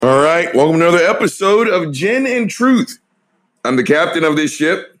All right, welcome to another episode of Gin and Truth. I'm the captain of this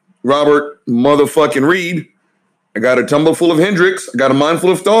ship, Robert motherfucking Reed. I got a tumbler full of Hendrix. I got a mind full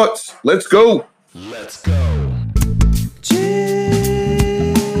of thoughts. Let's go. Let's go.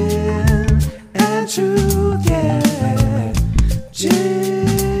 Gin and Truth, yeah. Gin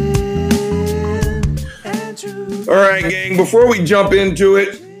and Truth. All right, gang, before we jump into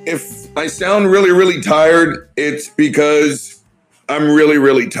it, if I sound really tired, it's because I'm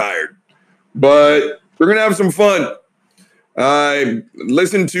really tired. But we're going to have some fun. I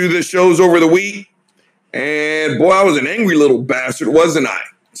listened to the shows over the week, and boy, I was an angry little bastard, wasn't I?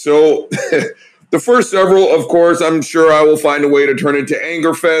 So the first several, of course, I'm sure I will find a way to turn into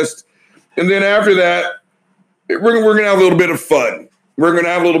Anger Fest. And then after that, we're going to have a little bit of fun. We're going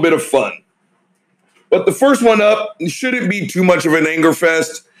to have a little bit of fun. But the first one up shouldn't be too much of an Anger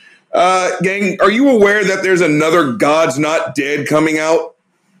Fest. Gang, are you aware that there's another God's Not Dead coming out?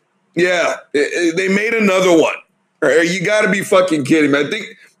 Yeah, they made another one. You got to be fucking kidding me. I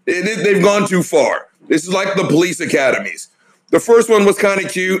think they've gone too far. This is like the police academies. The first one was kind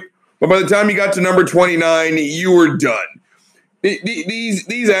of cute, but by the time you got to number 29, you were done.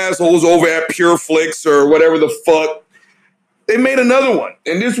 These assholes over at Pure Flix or whatever the fuck, they made another one.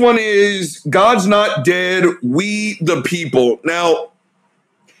 And this one is God's Not Dead, We the People. Now,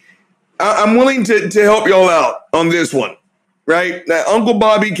 I'm willing to help y'all out on this one, right? Now, Uncle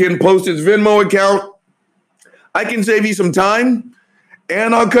Bobby can post his Venmo account. I can save you some time,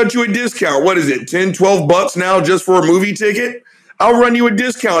 and I'll cut you a discount. What is it, 10, 12 bucks now just for a movie ticket? I'll run you a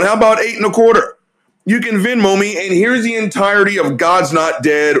discount. How about 8.25? You can Venmo me, and here's the entirety of God's Not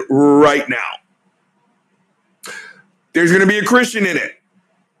Dead right now. There's going to be a Christian in it.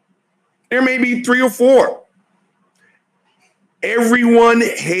 There may be 3 or 4. Everyone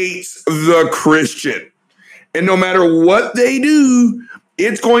hates the Christian. And no matter what they do,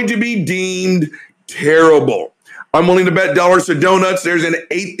 it's going to be deemed terrible. I'm willing to bet dollars to donuts there's an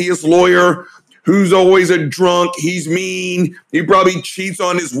atheist lawyer who's always a drunk. He's mean. He probably cheats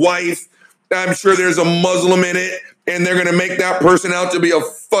on his wife. I'm sure there's a Muslim in it, and they're going to make that person out to be a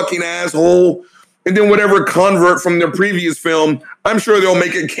fucking asshole. And then whatever convert from their previous film, I'm sure they'll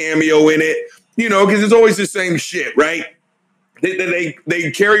make a cameo in it, because it's always the same shit, right?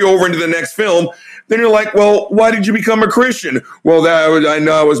 They carry over into the next film. Then you're like, well, why did you become a Christian? Well, I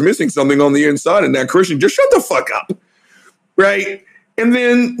know I was missing something on the inside, and that Christian, just shut the fuck up, right? And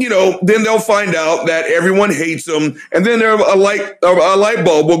then, then they'll find out that everyone hates them, and then a light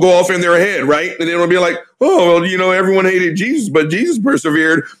bulb will go off in their head, right? And then it'll be like, oh, well, everyone hated Jesus, but Jesus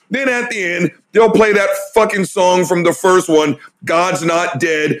persevered. Then at the end, they'll play that fucking song from the first one, God's Not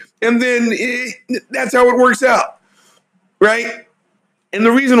Dead, and then that's how it works out. Right? And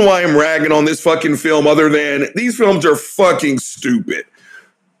the reason why I'm ragging on this fucking film, other than these films are fucking stupid.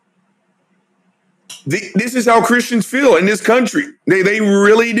 This is how Christians feel in this country. They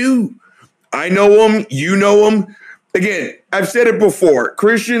really do. I know them. You know them. Again, I've said it before.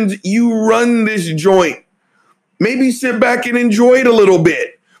 Christians, you run this joint. Maybe sit back and enjoy it a little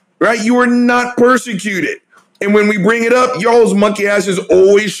bit. Right? You are not persecuted. And when we bring it up, y'all's monkey asses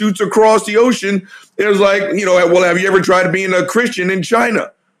always shoots across the ocean. It was like, well, have you ever tried being a Christian in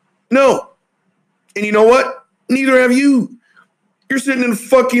China? No. And you know what? Neither have you. You're sitting in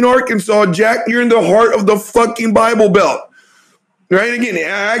fucking Arkansas, Jack. You're in the heart of the fucking Bible Belt. Right? Again,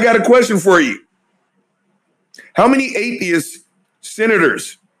 I got a question for you. How many atheist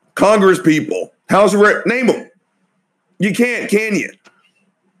senators, Congress people, House of Rep, name them? You can't, can you?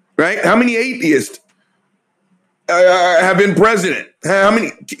 Right? How many atheists have been president? How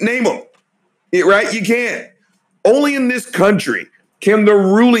many? Name them. Right? You can't. Only in this country can the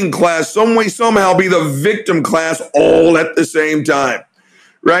ruling class some way, somehow be the victim class all at the same time.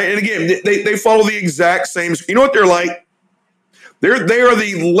 Right? And again, they follow the exact same. You know what they're like? They are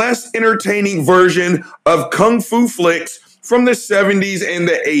the less entertaining version of Kung Fu flicks from the 70s and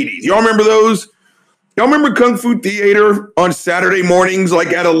the 80s. Y'all remember those? Y'all remember Kung Fu Theater on Saturday mornings,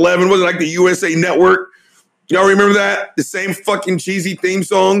 like at 11? Was it like the USA Network? Y'all remember that? The same fucking cheesy theme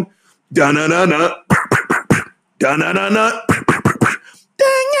song? Da-na-na-na. Da-na-na-na.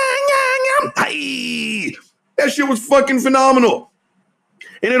 Hey! That shit was fucking phenomenal.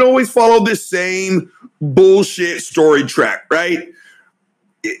 And it always followed this same bullshit story track, right?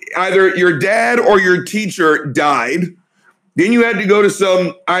 Either your dad or your teacher died. Then you had to go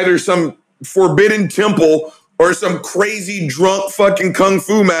to either some forbidden temple or some crazy drunk fucking kung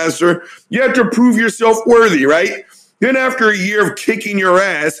fu master. You have to prove yourself worthy, right? Then after a year of kicking your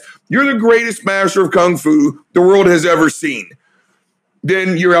ass, you're the greatest master of kung fu the world has ever seen.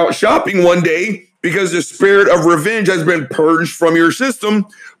 Then you're out shopping one day because the spirit of revenge has been purged from your system.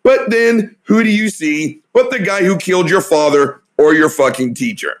 But then who do you see but the guy who killed your father or your fucking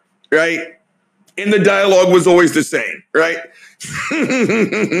teacher, right? And the dialogue was always the same, right?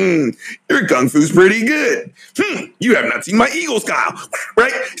 Your kung fu's pretty good. You have not seen my eagle style,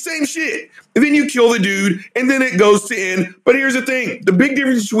 right? Same shit. And then you kill the dude, and then it goes to end. But here's the thing. The big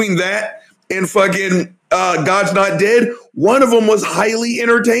difference between that and fucking God's Not Dead, one of them was highly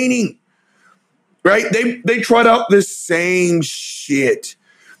entertaining, right? They trot out the same shit,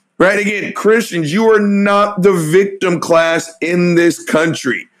 right? Again, Christians, you are not the victim class in this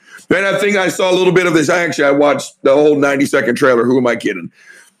country. And I think I saw a little bit of this. I watched the whole 90-second trailer. Who am I kidding?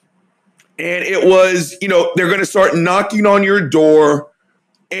 And it was, they're going to start knocking on your door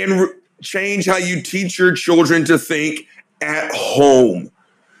and change how you teach your children to think at home.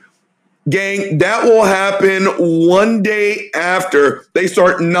 Gang, that will happen one day after they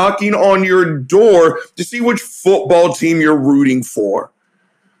start knocking on your door to see which football team you're rooting for.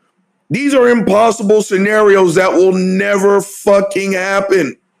 These are impossible scenarios that will never fucking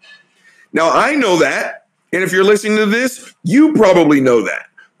happen. Now, I know that, and if you're listening to this, you probably know that.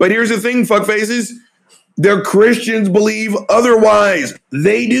 But here's the thing, fuckfaces. Their Christians believe otherwise.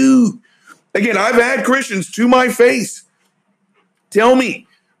 They do. Again, I've had Christians to my face tell me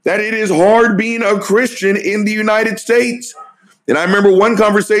that it is hard being a Christian in the United States. And I remember one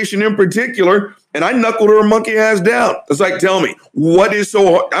conversation in particular, and I knuckled her monkey ass down. It's like, tell me, what is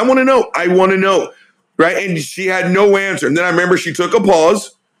so hard? I want to know. I want to know, right? And she had no answer. And then I remember she took a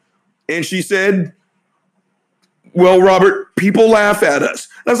pause. And she said, well, Robert, people laugh at us.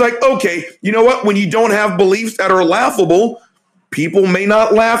 And I was like, okay, you know what? When you don't have beliefs that are laughable, people may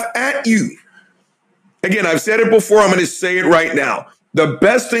not laugh at you. Again, I've said it before. I'm going to say it right now. The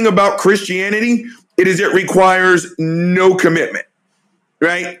best thing about Christianity, it requires no commitment,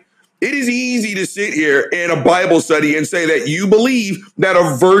 right? It is easy to sit here in a Bible study and say that you believe that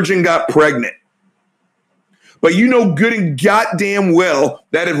a virgin got pregnant. But you know good and goddamn well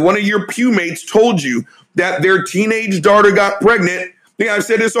that if one of your pew mates told you that their teenage daughter got pregnant, I think I've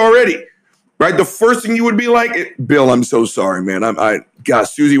said this already, right? The first thing you would be like, Bill, I'm so sorry, man. God,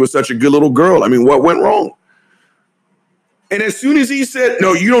 Susie was such a good little girl. I mean, what went wrong? And as soon as he said,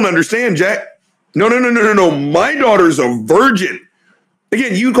 no, you don't understand, Jack. No. My daughter's a virgin.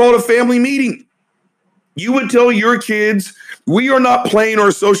 Again, you called a family meeting. You would tell your kids, we are not playing or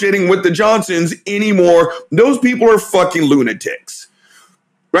associating with the Johnsons anymore. Those people are fucking lunatics,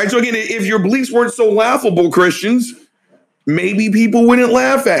 right? So again, if your beliefs weren't so laughable, Christians, maybe people wouldn't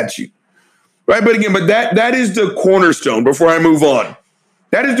laugh at you, right? But again, that is the cornerstone before I move on.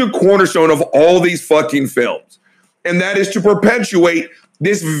 That is the cornerstone of all these fucking films. And that is to perpetuate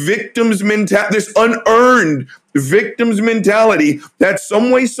this victim's mentality, this unearned victim's mentality that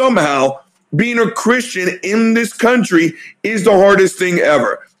some way, somehow, being a Christian in this country is the hardest thing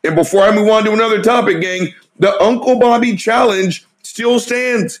ever. And before I move on to another topic, gang, the Uncle Bobby challenge still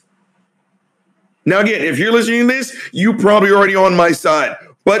stands. Now, again, if you're listening to this, you probably already on my side,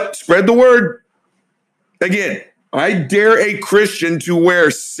 but spread the word. Again, I dare a Christian to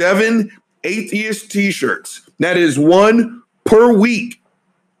wear 7 atheist t-shirts. That is 1 per week.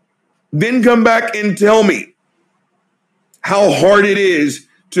 Then come back and tell me how hard it is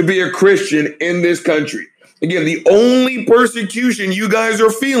to be a Christian in this country. Again, the only persecution you guys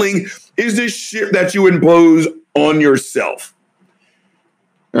are feeling is this shit that you impose on yourself.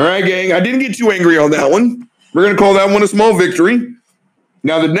 All right, gang, I didn't get too angry on that one. We're going to call that one a small victory.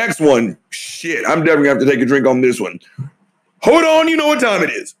 Now, the next one, shit, I'm definitely going to have to take a drink on this one. Hold on, you know what time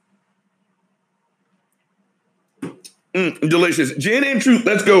it is. Delicious. Gin and truth,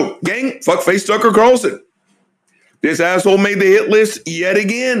 let's go. Gang, fuckface Tucker Carlson. This asshole made the hit list yet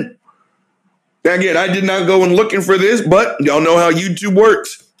again. Again, I did not go and looking for this, but y'all know how YouTube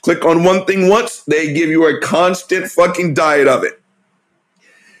works. Click on one thing once, they give you a constant fucking diet of it.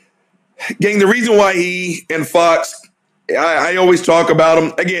 Gang, the reason why he and Fox, I always talk about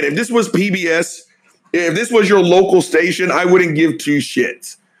them. Again, if this was PBS, if this was your local station, I wouldn't give 2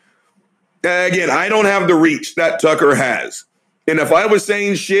 shits. Again, I don't have the reach that Tucker has. And if I was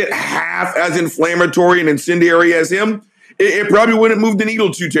saying shit half as inflammatory and incendiary as him, it probably wouldn't move the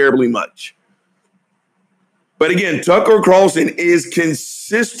needle too terribly much. But again, Tucker Carlson is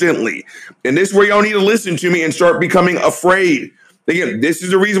consistently, and this is where y'all need to listen to me and start becoming afraid. Again, this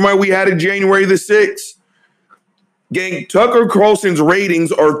is the reason why we had it January the 6th. Gang, Tucker Carlson's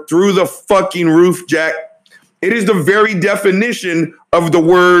ratings are through the fucking roof, Jack. It is the very definition of the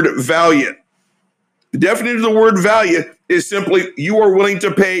word value. The definition of the word value is simply you are willing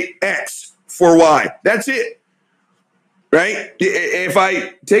to pay X for Y. That's it. right? If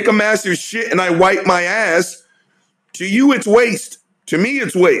I take a massive shit and I wipe my ass, to you, it's waste. To me,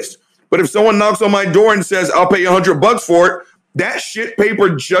 it's waste. But if someone knocks on my door and says, I'll pay $100 for it, that shit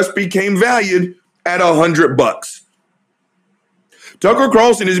paper just became valued at $100. Tucker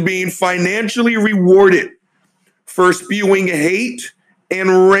Carlson is being financially rewarded for spewing hate and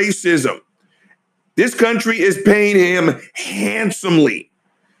racism. This country is paying him handsomely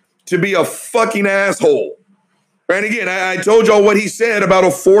to be a fucking asshole. And again, I told y'all what he said about a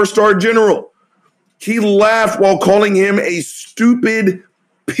 4-star general. He laughed while calling him a stupid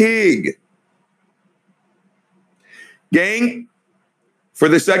pig. Gang, for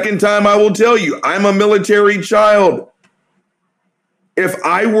the second time, I will tell you, I'm a military child. If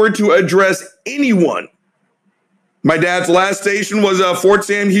I were to address anyone, my dad's last station was Fort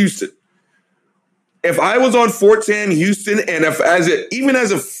Sam Houston. If I was on Fort Sam Houston, and even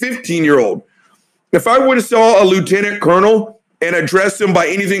as a 15-year-old, if I would have saw a lieutenant colonel and addressed him by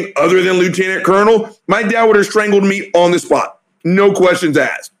anything other than lieutenant colonel, my dad would have strangled me on the spot. No questions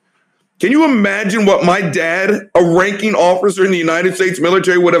asked. Can you imagine what my dad, a ranking officer in the United States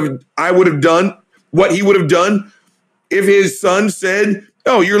military, what he would have done if his son said,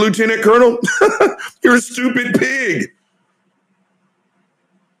 oh, you're lieutenant colonel? You're a stupid pig.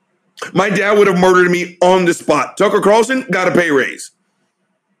 My dad would have murdered me on the spot. Tucker Carlson got a pay raise,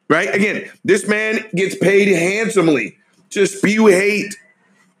 right? Again, this man gets paid handsomely to spew hate,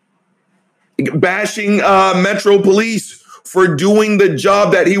 bashing Metro Police for doing the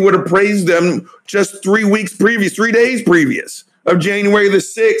job that he would have praised them just 3 days previous of January the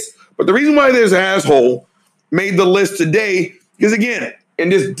 6th. But the reason why this asshole made the list today is, again,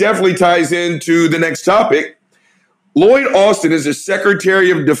 and this definitely ties into the next topic, Lloyd Austin is the Secretary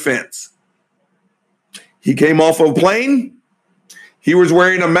of Defense. He came off of a plane. He was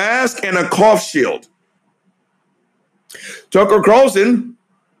wearing a mask and a cough shield. Tucker Carlson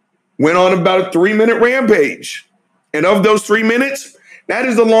went on about a 3-minute rampage. And of those 3 minutes, that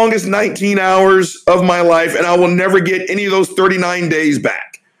is the longest 19 hours of my life, and I will never get any of those 39 days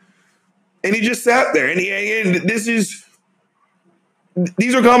back. And he just sat there, and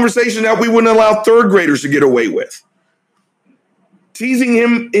these are conversations that we wouldn't allow third graders to get away with. Teasing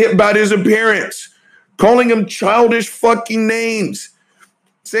him about his appearance, calling him childish fucking names,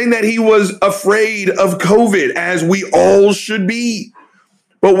 saying that he was afraid of COVID, as we all should be.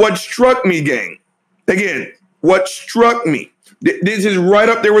 But what struck me, gang, again, what struck me, this is right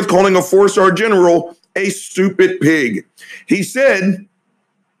up there with calling a 4-star general a stupid pig. He said,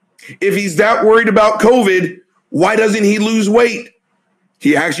 if he's that worried about COVID, why doesn't he lose weight?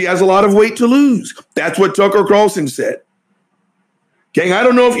 He actually has a lot of weight to lose. That's what Tucker Carlson said. Gang, I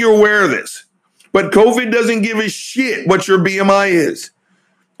don't know if you're aware of this, but COVID doesn't give a shit what your BMI is.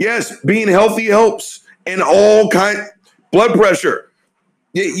 Yes, being healthy helps, and all blood pressure.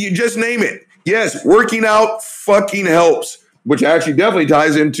 You just name it. Yes, working out fucking helps, which actually definitely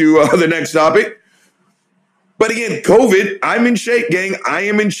ties into the next topic. But again, COVID, I'm in shape, gang. I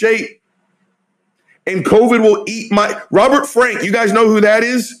am in shape. And COVID will eat my... Robert Frank, you guys know who that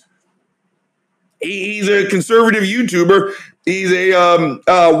is? He's a conservative YouTuber. He's a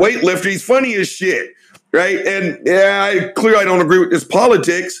weightlifter. He's funny as shit, right? And yeah, I don't agree with his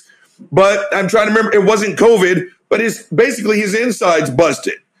politics, but I'm trying to remember. It wasn't COVID, but basically his insides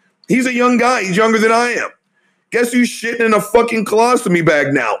busted. He's a young guy. He's younger than I am. Guess who's shitting in a fucking colostomy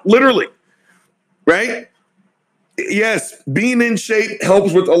bag now? Literally. Right? Yes, being in shape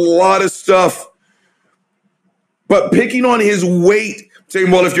helps with a lot of stuff. But picking on his weight,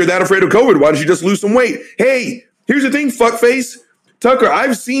 saying, well, if you're that afraid of COVID, why don't you just lose some weight? Hey, here's the thing, fuckface. Tucker,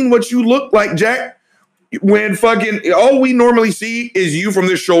 I've seen what you look like, Jack, when all we normally see is you from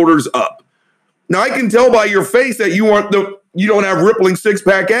the shoulders up. Now, I can tell by your face that you don't have rippling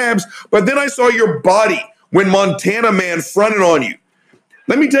six-pack abs, but then I saw your body when Montana Man fronted on you.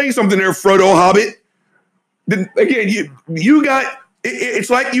 Let me tell you something there, Frodo Hobbit. Again, you got, it's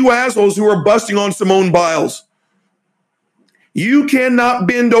like you assholes who are busting on Simone Biles. You cannot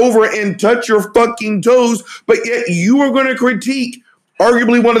bend over and touch your fucking toes, but yet you are going to critique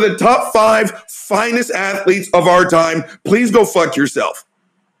arguably one of the top 5 finest athletes of our time. Please go fuck yourself.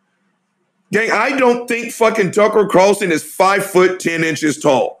 Gang, I don't think fucking Tucker Carlson is 5 foot 10 inches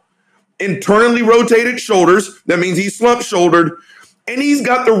tall. Internally rotated shoulders, that means he's slump shouldered, and he's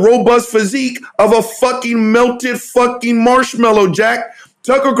got the robust physique of a fucking melted fucking marshmallow, Jack.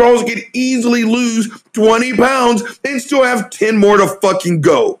 Tucker Carlson could easily lose 20 pounds and still have 10 more to fucking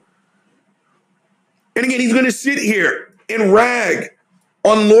go. And again, he's going to sit here and rag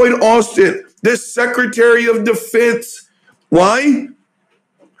on Lloyd Austin, the Secretary of Defense. Why?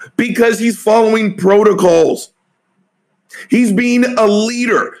 Because he's following protocols. He's being a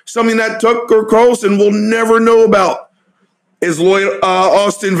leader, something that Tucker Carlson will never know about. Is Lloyd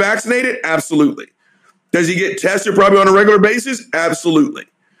Austin vaccinated? Absolutely. Does he get tested probably on a regular basis? Absolutely.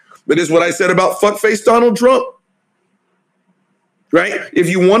 But it's what I said about fuckface Donald Trump. Right? If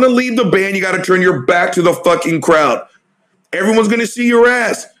you want to lead the band, you got to turn your back to the fucking crowd. Everyone's going to see your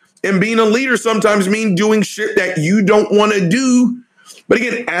ass. And being a leader sometimes means doing shit that you don't want to do. But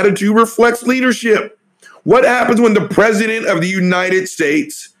again, attitude reflects leadership. What happens when the president of the United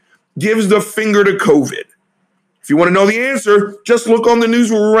States gives the finger to COVID? If you want to know the answer, just look on the news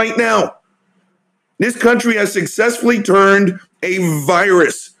right now. This country has successfully turned a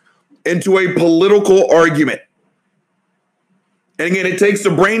virus into a political argument. And again, it takes the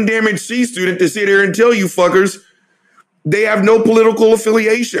brain damaged C student to sit here and tell you fuckers they have no political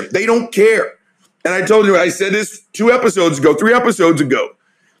affiliation. They don't care. And I told you, I said this 3 episodes ago.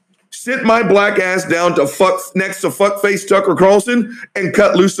 Sit my black ass down to next to fuckface Tucker Carlson and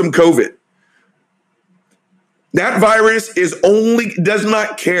cut loose some COVID. That virus does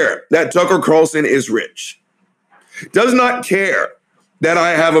not care that Tucker Carlson is rich. Does not care that I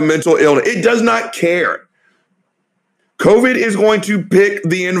have a mental illness. It does not care. COVID is going to pick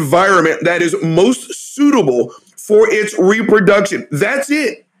the environment that is most suitable for its reproduction. That's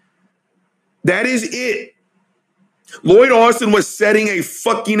it. That is it. Lloyd Austin was setting a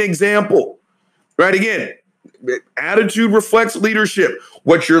fucking example. Right? Again, attitude reflects leadership.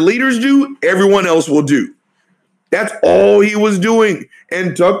 What your leaders do, everyone else will do. That's all he was doing.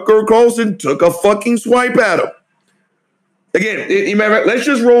 And Tucker Carlson took a fucking swipe at him. Again, let's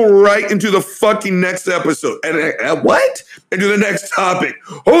just roll right into the fucking next episode. And what? Into the next topic.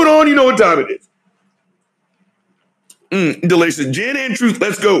 Hold on, you know what time it is. Delicious. Gin and truth,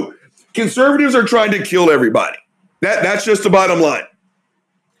 let's go. Conservatives are trying to kill everybody. That's just the bottom line.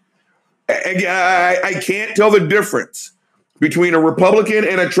 I can't tell the difference between a Republican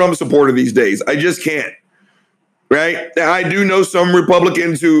and a Trump supporter these days. I just can't. Right? I do know some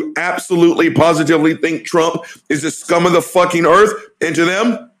Republicans who absolutely positively think Trump is the scum of the fucking earth. And to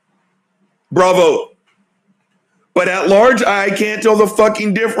them, bravo. But at large, I can't tell the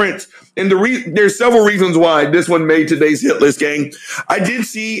fucking difference. And there's several reasons why this one made today's hit list, gang. I did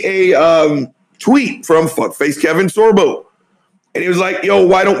see a tweet from fuckface Kevin Sorbo. And he was like, yo,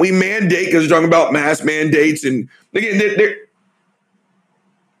 why don't we mandate? Because they're talking about mass mandates. And again,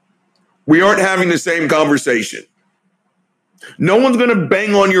 we aren't having the same conversation. No one's going to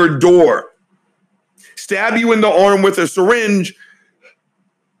bang on your door, stab you in the arm with a syringe.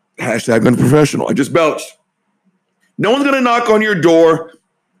 Hashtag unprofessional. I just belched. No one's going to knock on your door,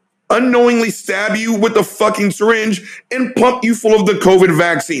 unknowingly stab you with the fucking syringe and pump you full of the COVID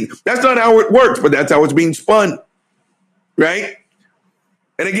vaccine. That's not how it works, but that's how it's being spun. Right?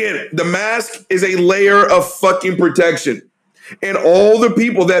 And again, the mask is a layer of fucking protection. And all the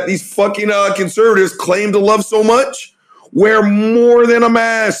people that these fucking conservatives claim to love so much wear more than a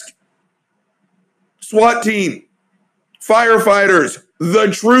mask. SWAT team, firefighters,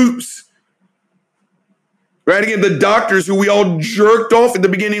 the troops. Right? Again, the doctors who we all jerked off at the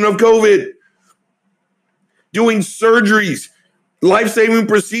beginning of COVID. Doing surgeries, life-saving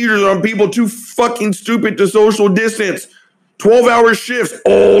procedures on people too fucking stupid to social distance. 12-hour shifts,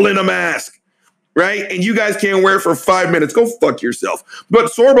 all in a mask. Right? And you guys can't wear it for 5 minutes. Go fuck yourself.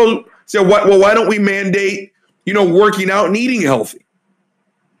 But Sorbo said, why don't we mandate, working out and eating healthy?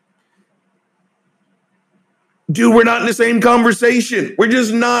 Dude, we're not in the same conversation. We're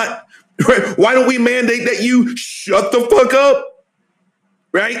just not. Right? Why don't we mandate that you shut the fuck up?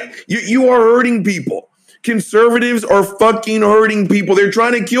 Right? You are hurting people. Conservatives are fucking hurting people. They're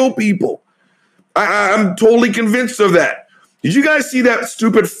trying to kill people. I'm totally convinced of that. Did you guys see that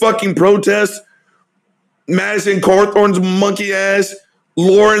stupid fucking protest? Madison Cawthorn's monkey ass,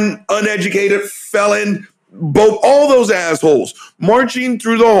 Lauren, uneducated felon, both all those assholes marching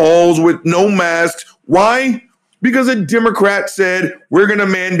through the halls with no masks. Why? Because a Democrat said we're going to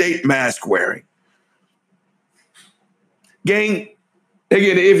mandate mask wearing. Gang,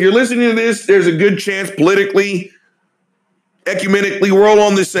 again, if you're listening to this, there's a good chance politically, ecumenically, we're all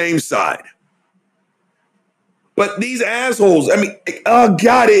on the same side. But these assholes, oh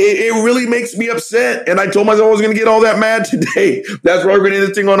God, it really makes me upset. And I told myself I was going to get all that mad today. That's why we're going to end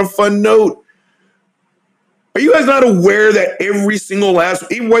this thing on a fun note. Are you guys not aware that every single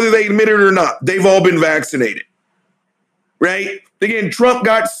even whether they admit it or not, they've all been vaccinated? Right? Again, Trump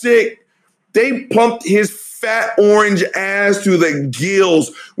got sick. They pumped his fat orange ass to the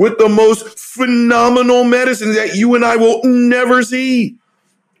gills with the most phenomenal medicines that you and I will never see.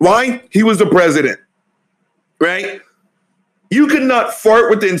 Why? He was the president. Right? You could not fart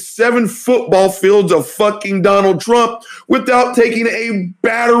within 7 football fields of fucking Donald Trump without taking a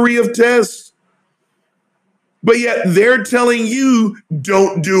battery of tests. But yet they're telling you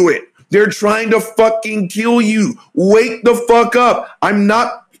don't do it. They're trying to fucking kill you. Wake the fuck up. I'm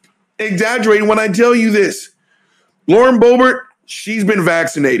not exaggerating when I tell you this. Lauren Boebert, she's been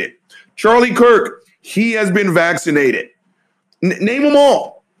vaccinated. Charlie Kirk, he has been vaccinated. Name them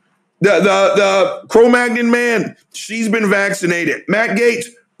all. The Cro-Magnon man, she's been vaccinated. Matt Gaetz,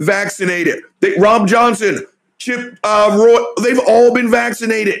 vaccinated. Rob Johnson, Chip Roy, they've all been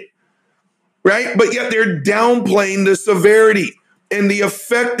vaccinated, right? But yet they're downplaying the severity and the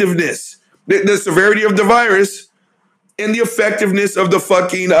effectiveness, the severity of the virus and the effectiveness of the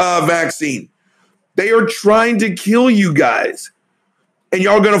fucking vaccine. They are trying to kill you guys, and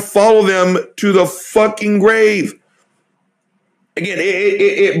y'all gonna follow them to the fucking grave. Again,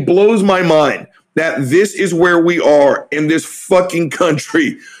 it blows my mind that this is where we are in this fucking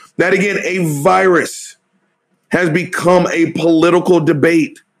country. That, again, a virus has become a political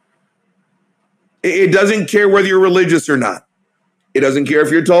debate. It doesn't care whether you're religious or not. It doesn't care if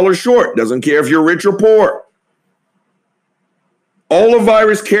you're tall or short. It doesn't care if you're rich or poor. All a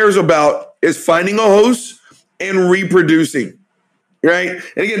virus cares about is finding a host and reproducing, right?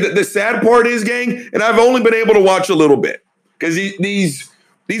 And again, the sad part is, gang, and I've only been able to watch a little bit, because these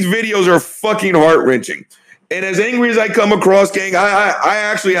videos are fucking heart-wrenching. And as angry as I come across, gang, I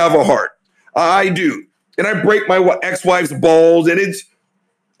actually have a heart. I do. And I break my ex-wife's balls, and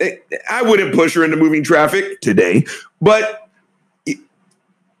I wouldn't push her into moving traffic today. But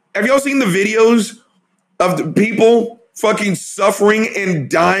have y'all seen the videos of the people fucking suffering and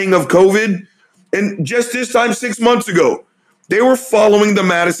dying of COVID? And just this time 6 months ago, they were following the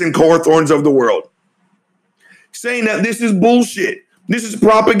Madison Cawthorns of the world, saying that this is bullshit. This is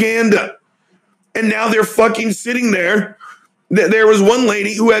propaganda. And now they're fucking sitting there. There was one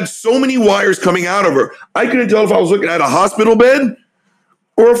lady who had so many wires coming out of her, I couldn't tell if I was looking at a hospital bed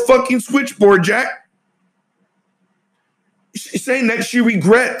or a fucking switchboard jack. She's saying that she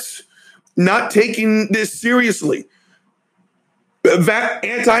regrets not taking this seriously.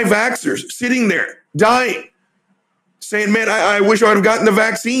 Anti-vaxxers sitting there, dying, saying, man, I wish I would have gotten the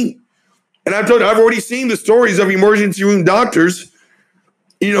vaccine. And I've told you, I've already seen the stories of emergency room doctors,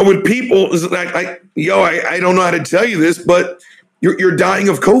 with people like, I don't know how to tell you this, but you're dying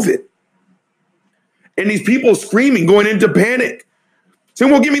of COVID. And these people screaming, going into panic,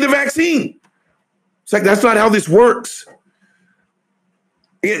 saying, well, give me the vaccine. It's like, that's not how this works.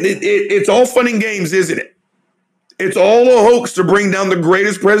 It's all fun and games, isn't it? It's all a hoax to bring down the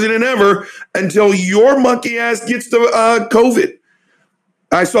greatest president ever until your monkey ass gets the COVID.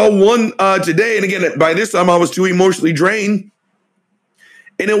 I saw one today, and again, by this time I was too emotionally drained.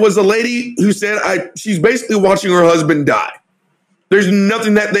 And it was a lady who said she's basically watching her husband die. There's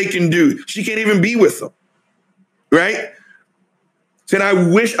nothing that they can do. She can't even be with them, right? Said, I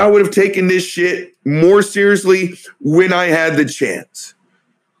wish I would have taken this shit more seriously when I had the chance.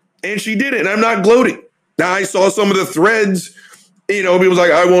 And she did it, and I'm not gloating. Now, I saw some of the threads, people was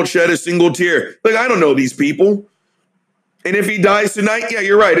like, I won't shed a single tear. Like, I don't know these people. And if he dies tonight, yeah,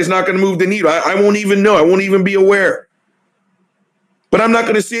 you're right. It's not going to move the needle. I won't even know. I won't even be aware. But I'm not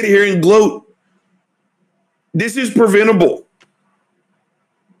going to sit here and gloat. This is preventable.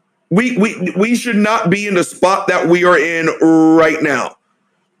 We should not be in the spot that we are in right now.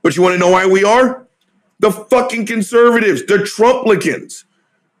 But you want to know why we are? The fucking conservatives, the Trumplicans.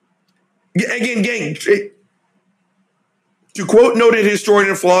 Again, gang, to quote noted historian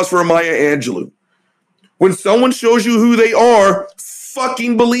and philosopher Maya Angelou, when someone shows you who they are,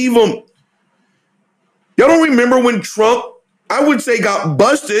 fucking believe them. Y'all don't remember when Trump, I would say, got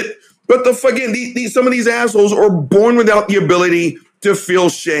busted, but some of these assholes are born without the ability to feel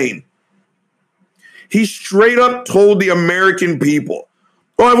shame. He straight up told the American people,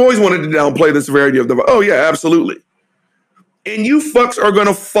 I've always wanted to downplay the severity of the virus. Oh, yeah, absolutely. And you fucks are going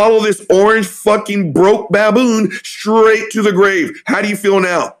to follow this orange fucking broke baboon straight to the grave. How do you feel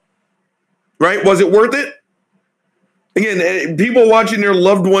now? Right? Was it worth it? Again, people watching their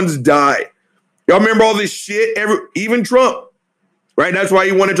loved ones die. Y'all remember all this shit? Even Trump, right? That's why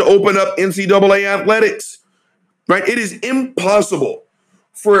he wanted to open up NCAA athletics, right? It is impossible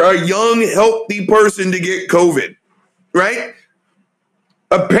for a young, healthy person to get COVID, right?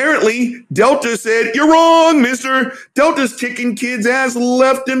 Apparently, Delta said, you're wrong, mister. Delta's kicking kids' ass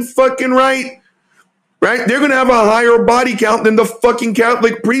left and fucking right. Right? They're going to have a higher body count than the fucking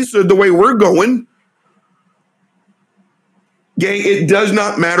Catholic priesthood the way we're going. Gang, it does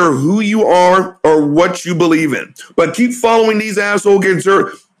not matter who you are or what you believe in. But keep following these asshole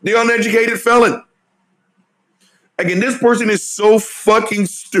conservatives. The uneducated felon. Again, this person is so fucking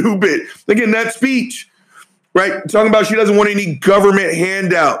stupid. Again, that speech, right? Talking about she doesn't want any government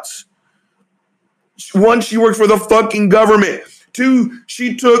handouts. One, she worked for the fucking government. Two,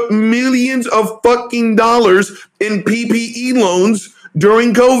 she took millions of fucking dollars in PPE loans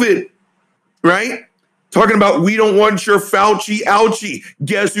during COVID, right? Talking about we don't want your Fauci ouchie.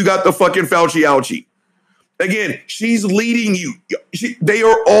 Guess who got the fucking Fauci ouchie? Again, she's leading you. They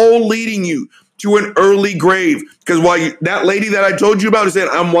are all leading you to an early grave. Because while that lady that I told you about is saying,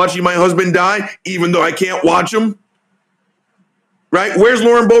 I'm watching my husband die, even though I can't watch him. Right? Where's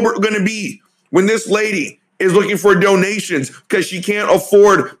Lauren Boebert going to be when this lady is looking for donations because she can't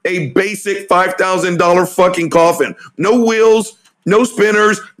afford a basic $5,000 fucking coffin? No wheels, no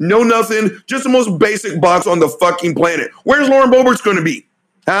spinners, no nothing. Just the most basic box on the fucking planet. Where's Lauren Boebert's going to be?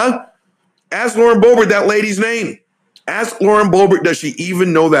 Huh? Ask Lauren Boebert that lady's name. Ask Lauren Boebert, does she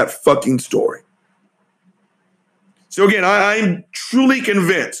even know that fucking story? So again, I'm truly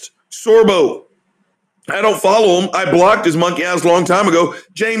convinced. Sorbo, I don't follow him. I blocked his monkey ass a long time ago.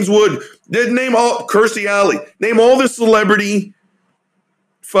 James Wood, didn't name all, Kirstie Alley, name all the celebrity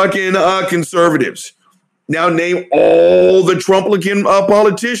fucking conservatives. Now name all the Trumplican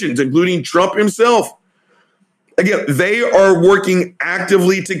politicians, including Trump himself. Again, they are working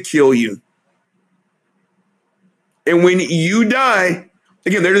actively to kill you. And when you die,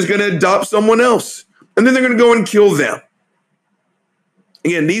 again, they're just going to adopt someone else. And then they're going to go and kill them.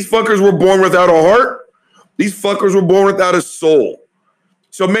 Again, these fuckers were born without a heart. These fuckers were born without a soul.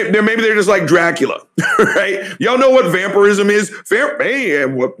 So maybe they're just like Dracula, right? Y'all know what vampirism is? Hey,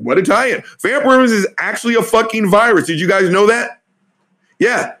 what Italian? Vampirism is actually a fucking virus. Did you guys know that?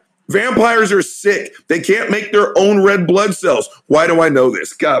 Yeah. Vampires are sick. They can't make their own red blood cells. Why do I know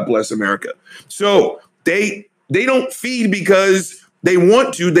this? God bless America. So they don't feed because they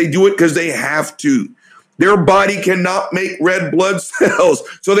want to. They do it because they have to. Their body cannot make red blood cells.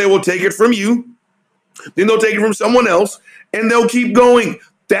 So they will take it from you. Then they'll take it from someone else. And they'll keep going.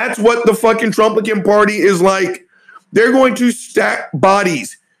 That's what the fucking Trumplican party is like. They're going to stack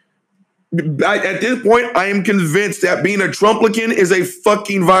bodies. At this point, I am convinced that being a Trumplican is a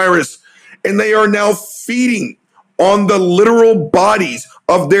fucking virus. And they are now feeding on the literal bodies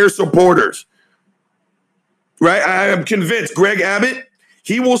of their supporters. Right? I am convinced Greg Abbott,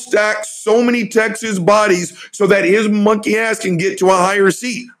 he will stack so many Texas bodies so that his monkey ass can get to a higher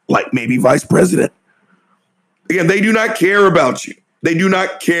seat, like maybe vice president. Again, they do not care about you. They do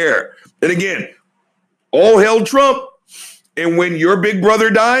not care. And again, all hail Trump. And when your big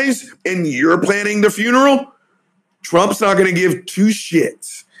brother dies and you're planning the funeral, Trump's not going to give two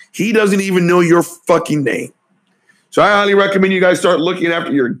shits. He doesn't even know your fucking name. So I highly recommend you guys start looking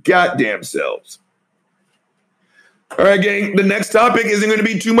after your goddamn selves. All right, gang, the next topic isn't going to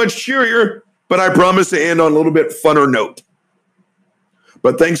be too much cheerier, but I promise to end on a little bit funner note.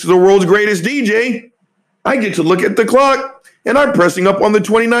 But thanks to the world's greatest DJ, I get to look at the clock, and I'm pressing up on the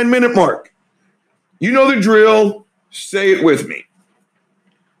 29-minute mark. You know the drill. Say it with me.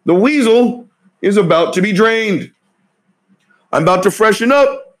 The weasel is about to be drained. I'm about to freshen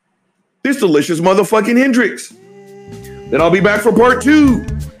up this delicious motherfucking Hendrix. Then I'll be back for part 2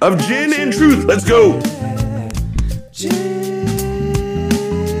 of Gin and Truth. Let's go. Gin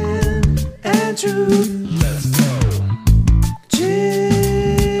and Truth. Let's go. Gin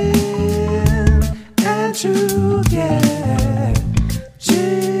and Truth, yeah.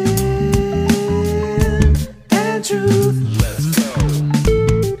 Gin and Truth. Let's go.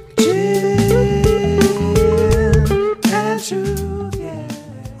 Gin and Truth, yeah.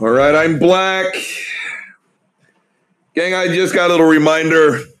 All right, I'm Black. Gang, I just got a little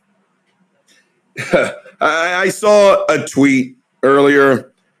reminder. I saw a tweet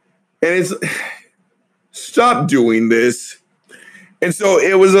earlier, and it's, stop doing this. And so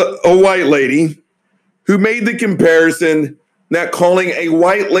it was a white lady who made the comparison that calling a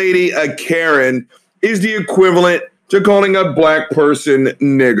white lady a Karen is the equivalent to calling a black person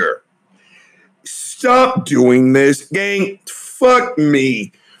nigger. Stop doing this, gang. Fuck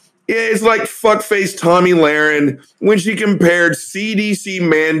me. It's like fuckface Tommy Lahren when she compared CDC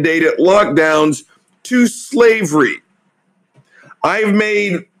mandated lockdowns to slavery. I've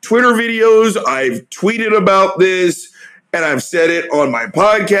made Twitter videos, I've tweeted about this, and I've said it on my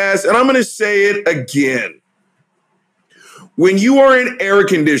podcast, and I'm going to say it again. When you are in air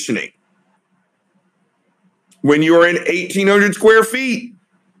conditioning, when you are in 1,800 square feet,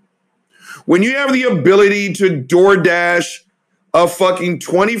 when you have the ability to DoorDash a fucking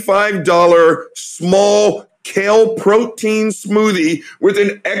 $25 small kale protein smoothie with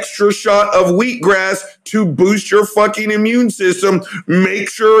an extra shot of wheatgrass to boost your fucking immune system. Make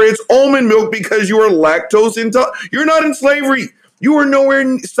sure it's almond milk because you are lactose intolerant. You're not in slavery. You are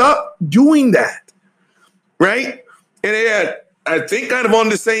nowhere. Stop doing that. Right? And I think kind of on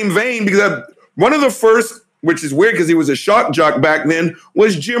the same vein, because one of the first, which is weird because he was a shock jock back then,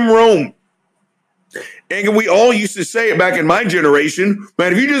 was Jim Rome. And we all used to say it back in my generation,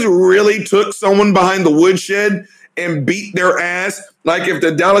 man, if you just really took someone behind the woodshed and beat their ass, like if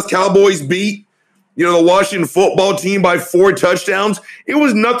the Dallas Cowboys beat, the Washington football team by 4 touchdowns, it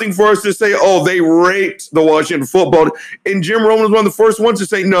was nothing for us to say, oh, they raped the Washington football. And Jim Rome was one of the first ones to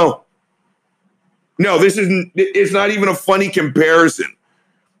say, no, it's not even a funny comparison,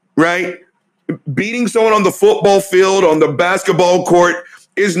 right? Beating someone on the football field, on the basketball court,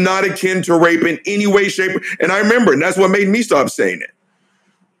 is not akin to rape in any way, shape. And I remember, and that's what made me stop saying it.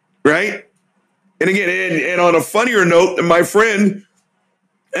 Right? And again, and on a funnier note, my friend,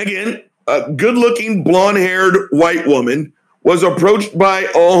 again, a good-looking, blonde-haired white woman was approached by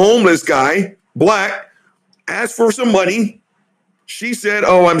a homeless guy, black, asked for some money. She said,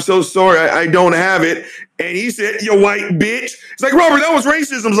 oh, I'm so sorry, I don't have it. And he said, you white bitch. It's like, Robert, that was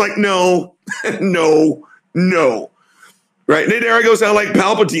racism. It's like, no, no. Right, and there I go, sound like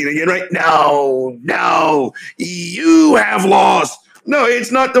Palpatine again, right? No, you have lost. No,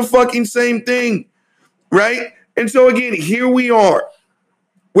 it's not the fucking same thing, right? And so again, here we are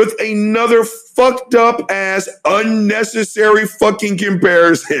with another fucked up ass, unnecessary fucking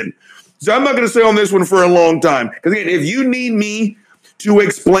comparison. So I'm not going to stay on this one for a long time. Because again, if you need me to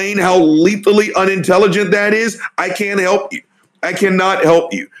explain how lethally unintelligent that is, I can't help you. I cannot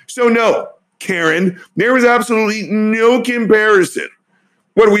help you. So no. Karen, there is absolutely no comparison.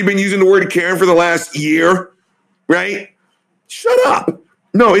 What have we been using the word Karen for the last year? Right? Shut up.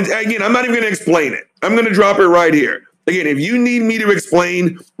 No, again, I'm not even going to explain it. I'm going to drop it right here. Again, if you need me to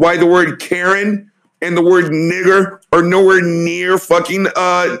explain why the word Karen and the word nigger are nowhere near fucking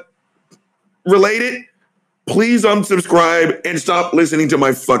related, please unsubscribe and stop listening to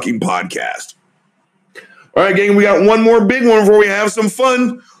my fucking podcast. All right, gang, we got one more big one before we have some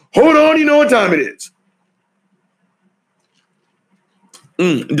fun. Hold on, you know what time it is.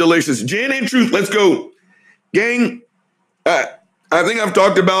 Delicious. Gin and Truth, let's go. Gang, I think I've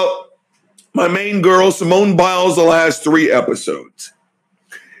talked about my main girl, Simone Biles, the last 3 episodes.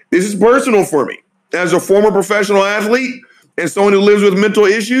 This is personal for me. As a former professional athlete and someone who lives with mental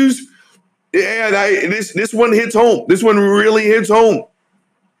issues, this one hits home. This one really hits home.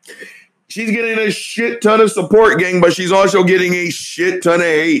 She's getting a shit ton of support, gang, but she's also getting a shit ton of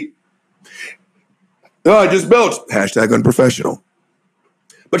hate. Oh, I just belched. Hashtag unprofessional.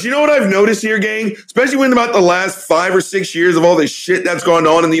 But you know what I've noticed here, gang? Especially when about the last 5 or 6 years of all this shit that's gone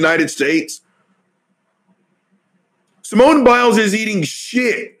on in the United States. Simone Biles is eating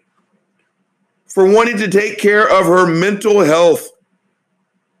shit for wanting to take care of her mental health.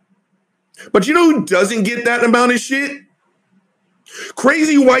 But you know who doesn't get that amount of shit?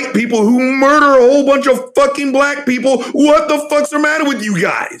 Crazy white people who murder a whole bunch of fucking black people. What the fuck's the matter with you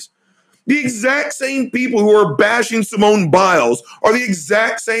guys? The exact same people who are bashing Simone Biles are the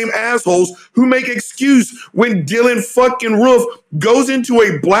exact same assholes who make excuse when Dylan fucking Roof goes into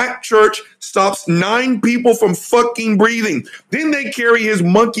a black church, stops 9 people from fucking breathing. Then they carry his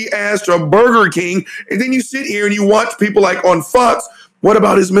monkey ass to Burger King, and then you sit here and you watch people like on Fox. What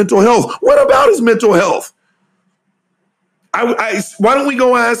about his mental health? What about his mental health? Why don't we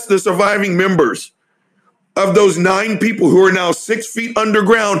go ask the surviving members of those 9 people who are now 6 feet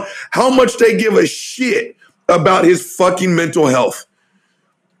underground how much they give a shit about his fucking mental health?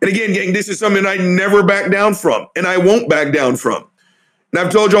 And again, gang, this is something I never back down from, and I won't back down from. And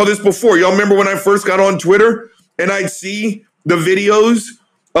I've told y'all this before. Y'all remember when I first got on Twitter and I'd see the videos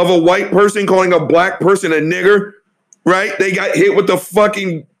of a white person calling a black person a nigger, right? They got hit with the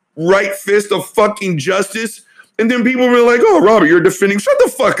fucking right fist of fucking justice. And then people were like, oh, Robert, you're defending. Shut the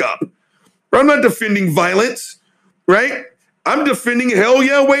fuck up. I'm not defending violence, right? I'm defending hell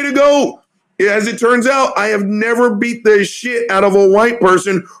yeah, way to go. As it turns out, I have never beat the shit out of a white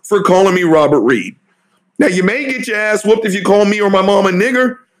person for calling me Robert Reed. Now, you may get your ass whooped if you call me or my mom a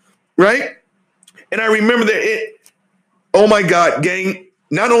nigger, right? And I remember that oh my God, gang,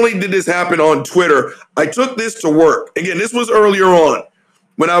 not only did this happen on Twitter, I took this to work. Again, this was earlier on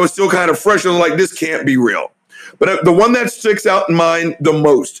when I was still kind of fresh and like, this can't be real. But the one that sticks out in mind the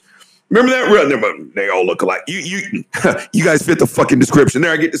most, remember that? They all look alike. You guys fit the fucking description.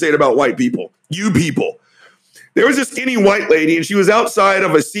 There, I get to say it about white people. You people. There was a skinny white lady, and she was outside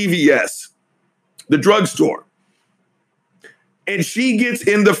of a CVS, the drugstore. And she gets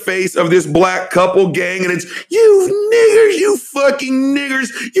in the face of this black couple gang, and it's, you niggers, you fucking niggers,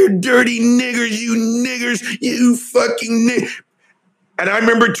 you dirty niggers, you fucking niggers. And I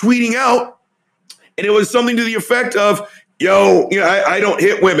remember tweeting out, and it was something to the effect of, I don't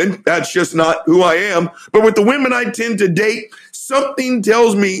hit women. That's just not who I am. But with the women I tend to date, something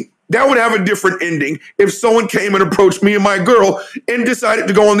tells me that would have a different ending if someone came and approached me and my girl and decided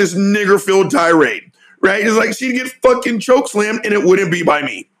to go on this nigger-filled tirade, right? It's like she'd get fucking chokeslammed and it wouldn't be by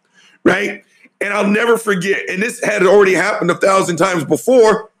me, right? And I'll never forget, and this had already happened 1,000 times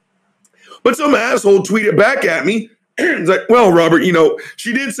before, but some asshole tweeted back at me. It's like, well, Robert,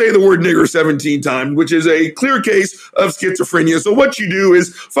 she did say the word nigger 17 times, which is a clear case of schizophrenia. So what you do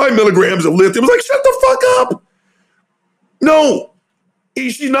is 5 milligrams of lithium. It's like, shut the fuck up. No,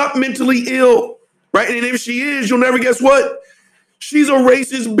 she's not mentally ill, right? And if she is, you'll never guess what? She's a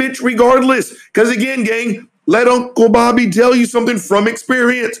racist bitch regardless. Because again, gang, let Uncle Bobby tell you something from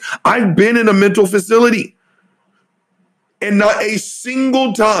experience. I've been in a mental facility, and not a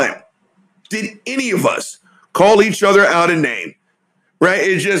single time did any of us call each other out a name, right?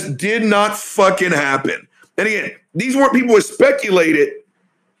 It just did not fucking happen. And again, these weren't people who speculated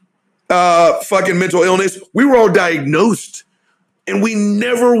fucking mental illness. We were all diagnosed, and we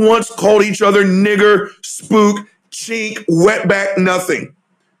never once called each other nigger, spook, chink, wetback, nothing.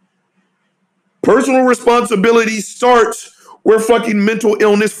 Personal responsibility starts where fucking mental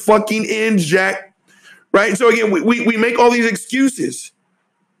illness fucking ends, Jack, right? So again, we make all these excuses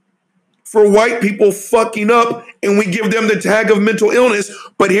for white people fucking up, and we give them the tag of mental illness.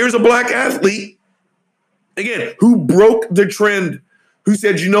 But here's a black athlete, again, who broke the trend, who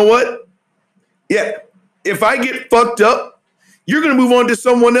said, you know what? Yeah, if I get fucked up, you're going to move on to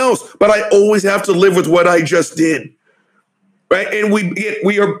someone else, but I always have to live with what I just did, right? And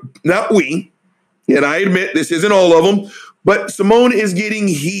we are, not we, and I admit this isn't all of them, but Simone is getting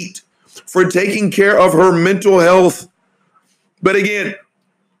heat for taking care of her mental health. But again,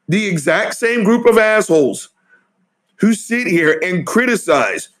 the exact same group of assholes who sit here and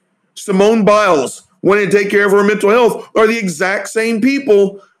criticize Simone Biles wanting to take care of her mental health are the exact same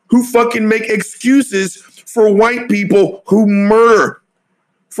people who fucking make excuses for white people who murder,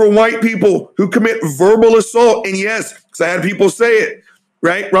 for white people who commit verbal assault. And yes, because I had people say it,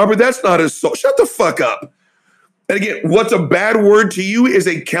 right? Robert, that's not assault. Shut the fuck up. And again, what's a bad word to you is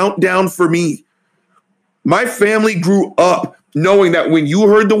a countdown for me. My family grew up knowing that when you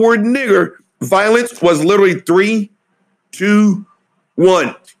heard the word nigger, violence was literally 3, 2,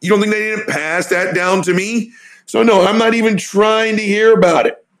 1. You don't think they didn't pass that down to me? So no, I'm not even trying to hear about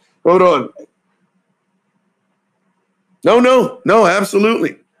it. Hold on. No,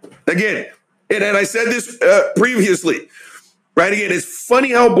 absolutely. Again, and I said this previously, right? Again, it's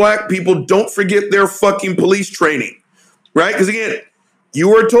funny how black people don't forget their fucking police training, right? Because again,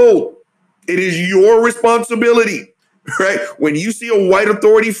 you are told it is your responsibility, right? When you see a white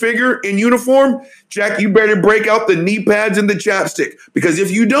authority figure in uniform, Jack, you better break out the knee pads and the chapstick, because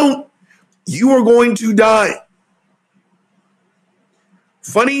if you don't, you are going to die.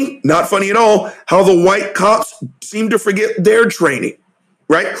 Funny, not funny at all, how the white cops seem to forget their training,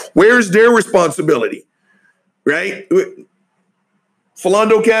 right? Where's their responsibility, right?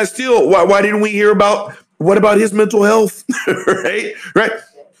 Philando Castile, why didn't we hear about, what about his mental health, right?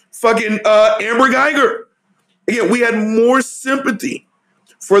 Fucking Amber Geiger. Again, we had more sympathy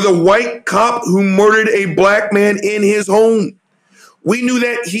for the white cop who murdered a black man in his home. We knew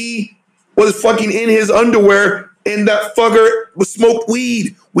that he was fucking in his underwear and that fucker smoked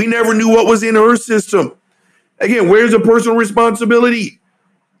weed. We never knew what was in her system. Again, where's the personal responsibility?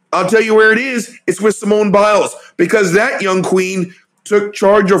 I'll tell you where it is. It's with Simone Biles, because that young queen took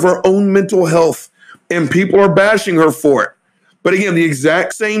charge of her own mental health, and people are bashing her for it. But again, the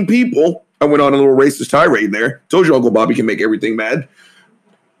exact same people, I went on a little racist tirade there. Told you Uncle Bobby can make everything mad.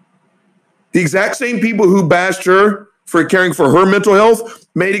 The exact same people who bashed her for caring for her mental health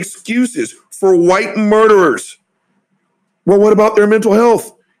made excuses for white murderers. Well, what about their mental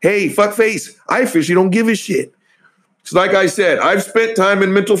health? Hey, fuckface, I officially don't give a shit. So like I said, I've spent time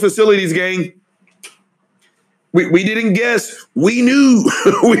in mental facilities, gang. We didn't guess. We knew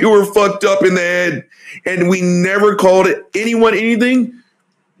we were fucked up in the head, and we never called it anyone anything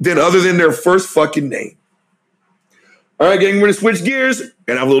other than their first fucking name. All right, gang, we're going to switch gears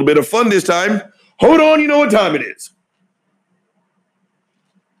and have a little bit of fun this time. Hold on, you know what time it is.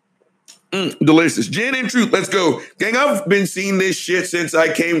 Delicious. Gin and truth, let's go. Gang, I've been seeing this shit since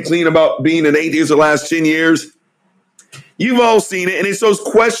I came clean about being an atheist the last 10 years. You've all seen it, and it's those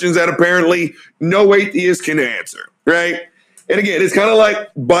questions that apparently no atheist can answer, right? And again, it's kind of like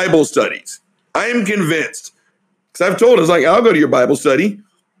Bible studies. I am convinced Because I've told us, like, I'll go to your Bible study.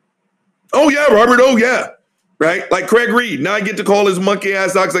 Oh, yeah, Robert. Oh, yeah. Right? Like Craig Reed. Now I get to call his monkey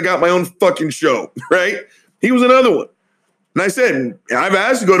ass out because I got my own fucking show. Right? He was another one. And I said, I've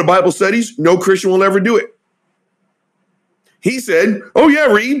asked to go to Bible studies. No Christian will ever do it. He said, oh, yeah,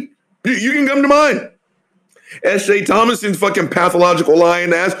 Reed, you can come to mine. S.J. Thomason's fucking pathological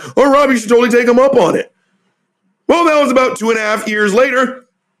lying ass. Oh, Rob, you should totally take him up on it. Well, that was about 2.5 years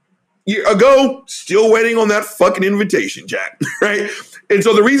ago, still waiting on that fucking invitation, Jack. Right? And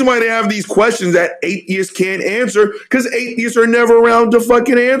so the reason why they have these questions that atheists can't answer, because atheists are never around to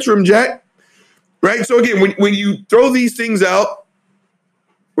fucking answer them, Jack. Right? So again, when you throw these things out,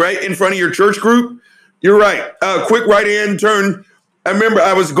 right, in front of your church group, you're right. Quick right-hand turn. I remember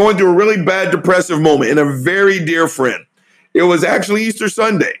I was going through a really bad depressive moment and a very dear friend. It was actually Easter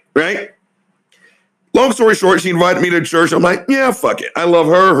Sunday, right? Long story short, she invited me to church. I'm like, yeah, fuck it. I love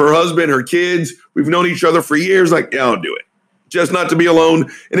her, her husband, her kids. We've known each other for years. Like, yeah, I'll do it. Just not to be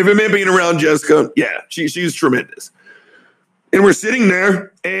alone. And if it meant being around Jessica, yeah, she's tremendous. And we're sitting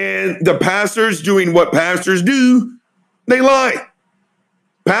there, and the pastor's doing what pastors do. They lie.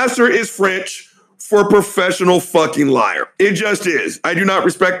 Pastor is French for professional fucking liar. It just is. I do not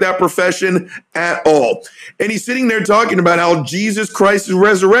respect that profession at all. And he's sitting there talking about how Jesus Christ's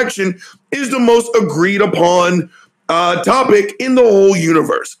resurrection is the most agreed upon topic in the whole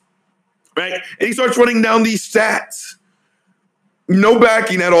universe. Right? And he starts running down these stats. No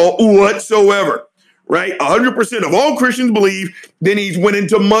backing at all whatsoever. Right? 100% of all Christians believe. Then he went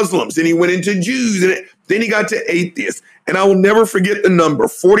into Muslims. Then he went into Jews. And then he got to atheists. And I will never forget the number,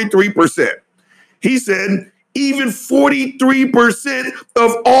 43%. He said, even 43%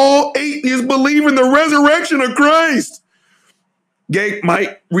 of all atheists believe in the resurrection of Christ.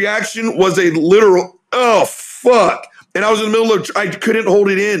 My reaction was a literal, oh, fuck. And I was in the middle of, I couldn't hold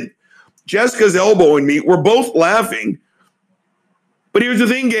it in. Jessica's elbowing me. We're both laughing. But here's the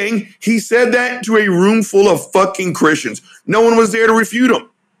thing, gang. He said that to a room full of fucking Christians. No one was there to refute him,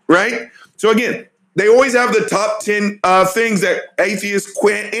 right? So again, they always have the top 10 things that atheists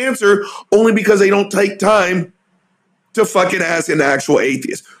can't answer only because they don't take time to fucking ask an actual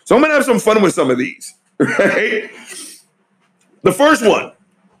atheist. So I'm going to have some fun with some of these, right? The first one,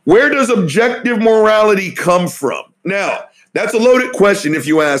 where does objective morality come from? Now, that's a loaded question if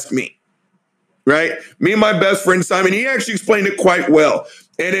you ask me, right? Me and my best friend Simon, he actually explained it quite well.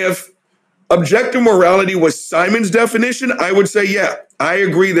 And if objective morality was Simon's definition, I would say, yeah, I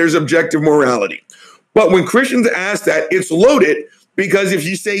agree there's objective morality. But when Christians ask that, it's loaded because if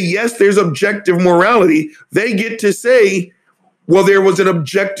you say, yes, there's objective morality, they get to say, well, there was an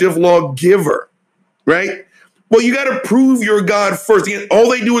objective lawgiver, right? Well, you got to prove you're God first. Again, all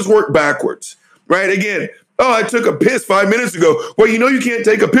they do is work backwards, right? Again, oh, I took a piss 5 minutes ago. Well, you know you can't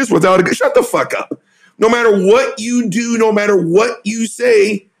take a piss without a... Shut the fuck up. No matter what you do, no matter what you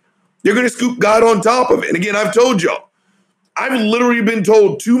say, you're going to scoop God on top of it. And again, I've told y'all, I've literally been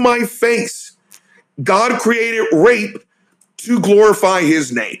told to my face, God created rape to glorify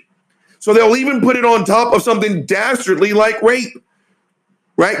his name. So they'll even put it on top of something dastardly like rape,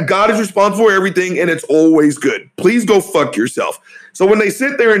 right? God is responsible for everything and it's always good. Please go fuck yourself. So when they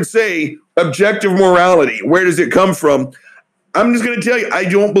sit there and say objective morality, where does it come from? I'm just going to tell you, I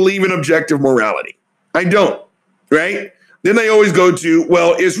don't believe in objective morality. I don't, right? Then they always go to,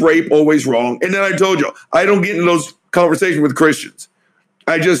 well, is rape always wrong? And then I told you, I don't get in those conversations with Christians.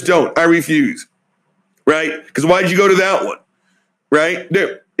 I just don't. I refuse. Right? Because why did you go to that one? Right?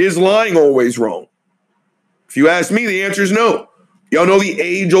 Is lying always wrong? If you ask me, the answer is no. Y'all know the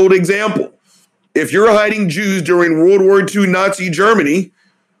age-old example. If you're hiding Jews during World War II Nazi Germany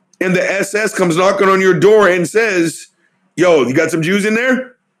and the SS comes knocking on your door and says, yo, you got some Jews in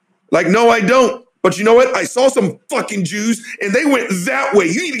there? Like, no, I don't. But you know what? I saw some fucking Jews and they went that way.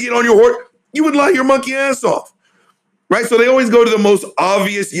 You need to get on your horse. You would lie your monkey ass off. Right? So they always go to the most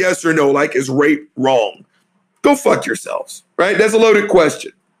obvious yes or no, like, is rape wrong? Go fuck yourselves. Right? That's a loaded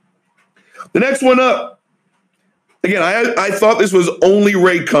question. The next one up. Again, I thought this was only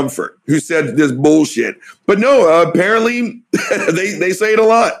Ray Comfort who said this bullshit. But no, apparently they say it a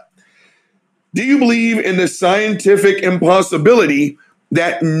lot. Do you believe in the scientific impossibility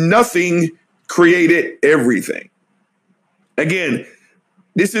that nothing created everything? Again,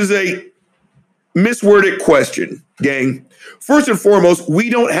 this is a misworded question, gang. First and foremost,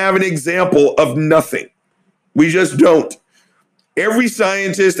 we don't have an example of nothing. We just don't. Every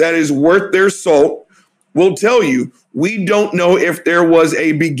scientist that is worth their salt will tell you we don't know if there was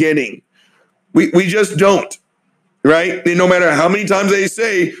a beginning. We just don't, right? And no matter how many times they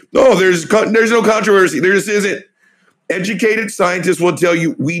say, oh, there's no controversy, there just isn't. Educated scientists will tell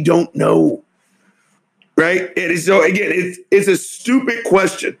you we don't know, right? And so again, it's a stupid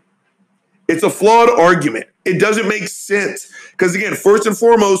question. It's a flawed argument. It doesn't make sense because again, first and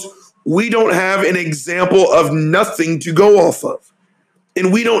foremost, we don't have an example of nothing to go off of.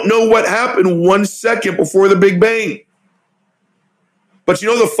 And we don't know what happened 1 second before the Big Bang. But you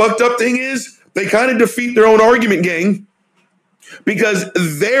know the fucked up thing is they kind of defeat their own argument, gang, because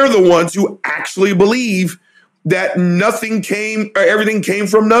they're the ones who actually believe that nothing came or everything came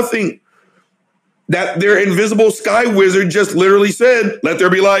from nothing. That their invisible sky wizard just literally said, "Let there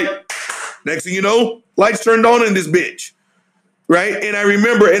be light." Next thing you know, lights turned on in this bitch, right? And I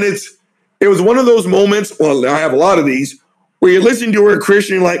remember, and it was one of those moments. Well, I have a lot of these where you're listening to a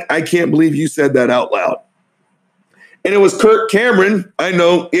Christian, you're like, "I can't believe you said that out loud." And it was Kirk Cameron. I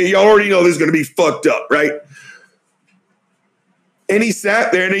know, you already know this is going to be fucked up, right? And he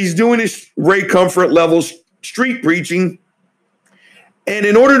sat there and he's doing his Ray Comfort level street preaching. And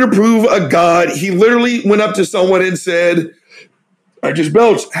in order to prove a God, he literally went up to someone and said, "I just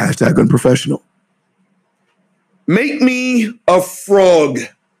belched, hashtag unprofessional. Make me a frog."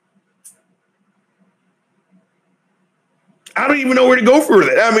 I don't even know where to go for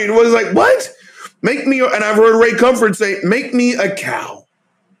that. I mean, it was like, what? Make me, and I've heard Ray Comfort say, "Make me a cow."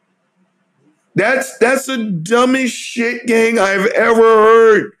 That's the dumbest shit, gang, I've ever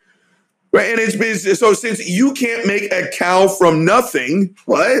heard. Right? And it's been, so since you can't make a cow from nothing,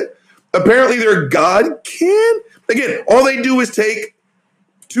 what? Apparently their God can? Again, all they do is take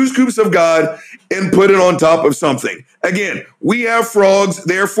 2 scoops of God and put it on top of something. Again, we have frogs,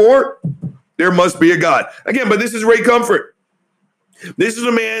 therefore there must be a God. Again, but this is Ray Comfort. This is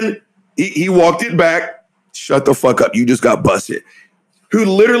a man, he walked it back. Shut the fuck up, you just got busted. Who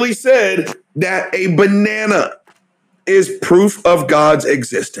literally said that a banana is proof of God's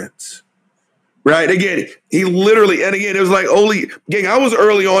existence. Right? Again, he literally, and again, it was like only, gang, I was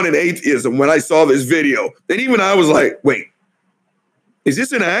early on in atheism when I saw this video. And even I was like, wait, is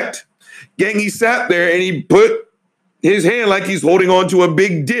this an act? Gang, he sat there and he put his hand like he's holding on to a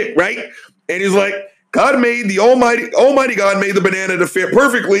big dick, right? And he's like, God made the Almighty God made the banana to fit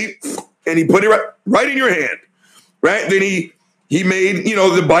perfectly, and he put it right in your hand, right? Then he made,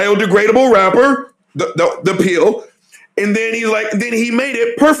 the biodegradable wrapper, the peel, and then he made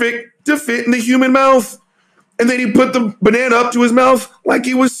it perfect to fit in the human mouth. And then he put the banana up to his mouth like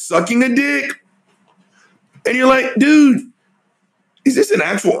he was sucking a dick. And you're like, dude, is this an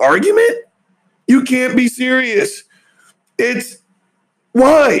actual argument? You can't be serious. It's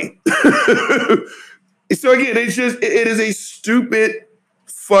why? So again, it is a stupid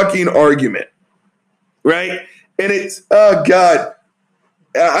fucking argument, right? And it's, oh God,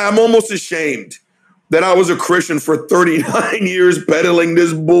 I'm almost ashamed that I was a Christian for 39 years peddling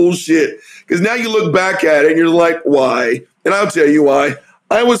this bullshit. Because now you look back at it and you're like, why? And I'll tell you why.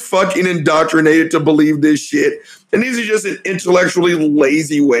 I was fucking indoctrinated to believe this shit. And this is just an intellectually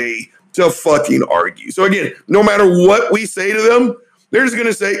lazy way to fucking argue. So again, no matter what we say to them, they're just going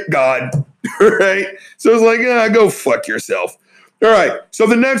to say, God, right? So it's like, go fuck yourself. All right. So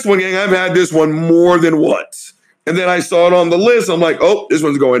the next one, gang, I've had this one more than once. And then I saw it on the list. I'm like, oh, this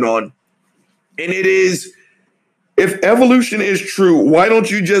one's going on. And it is, if evolution is true, why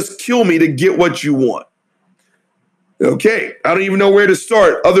don't you just kill me to get what you want? Okay, I don't even know where to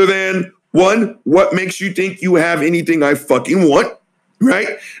start other than, 1, what makes you think you have anything I fucking want, right?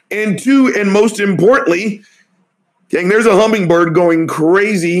 And 2, and most importantly, gang, there's a hummingbird going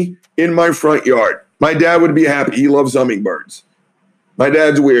crazy in my front yard. My dad would be happy. He loves hummingbirds. My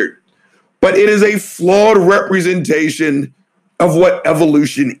dad's weird. But it is a flawed representation of what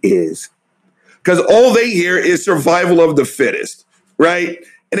evolution is. Because all they hear is survival of the fittest, right?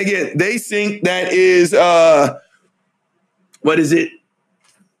 And again, they think that is, what is it?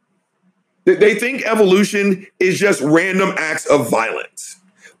 They think evolution is just random acts of violence.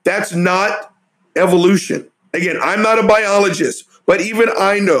 That's not evolution. Again, I'm not a biologist, but even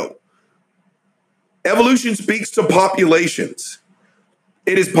I know evolution speaks to populations.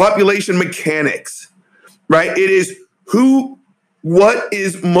 It is population mechanics, right? It is what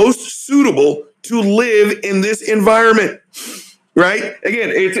is most suitable to live in this environment, right? Again,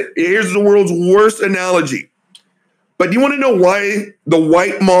 here's the world's worst analogy. But you want to know why the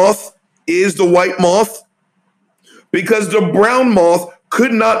white moth is the white moth? Because the brown moth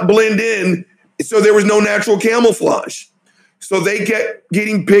could not blend in, so there was no natural camouflage. So they kept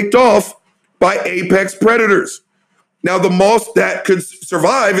getting picked off by apex predators. Now, the moths that could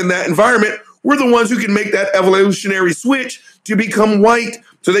survive in that environment were the ones who can make that evolutionary switch to become white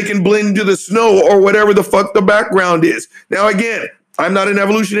so they can blend into the snow or whatever the fuck the background is. Now, again, I'm not an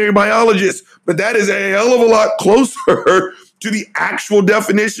evolutionary biologist, but that is a hell of a lot closer to the actual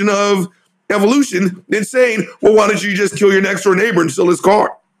definition of evolution than saying, well, why don't you just kill your next door neighbor and steal his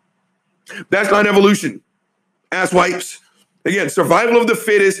car? That's not evolution. Ass wipes. Again, survival of the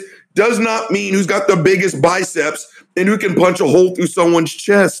fittest does not mean who's got the biggest biceps and who can punch a hole through someone's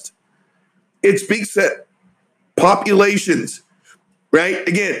chest. It speaks to populations, right?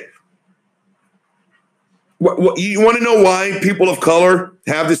 Again, what you want to know why people of color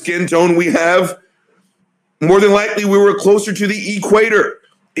have the skin tone we have? More than likely, we were closer to the equator.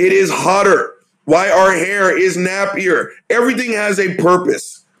 It is hotter. Why our hair is nappier. Everything has a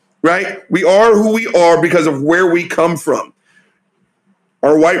purpose, right? We are who we are because of where we come from.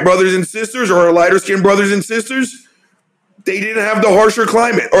 Our white brothers and sisters, or our lighter skinned brothers and sisters, they didn't have the harsher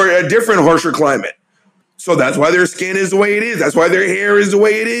climate or a different harsher climate. So that's why their skin is the way it is. That's why their hair is the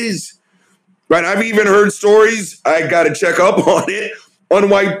way it is. Right? I've even heard stories, I got to check up on it, on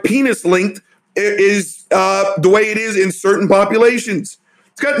why penis length is the way it is in certain populations.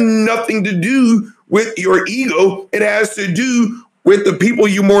 It's got nothing to do with your ego. It has to do with the people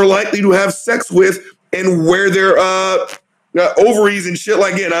you're more likely to have sex with and where their ovaries and shit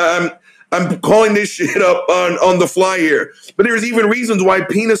like it. I'm calling this shit up on the fly here. But there's even reasons why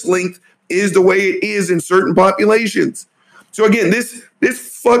penis length is the way it is in certain populations. So again, this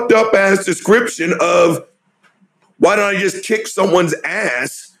fucked up ass description of why don't I just kick someone's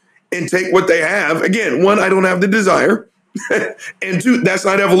ass and take what they have? Again, one, I don't have the desire. And two, that's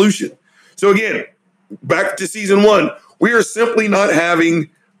not evolution. So again, back to season 1, we are simply not having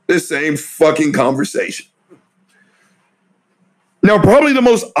the same fucking conversation. Now, probably the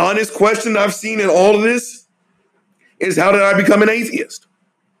most honest question I've seen in all of this is, how did I become an atheist?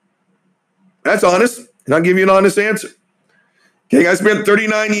 That's honest, and I'll give you an honest answer. Okay, I spent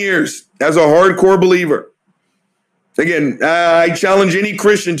 39 years as a hardcore believer. Again, I challenge any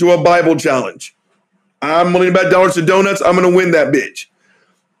Christian to a Bible challenge. I'm willing to bet dollars to donuts, I'm going to win that bitch,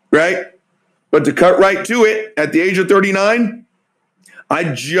 right? But to cut right to it, at the age of 39, I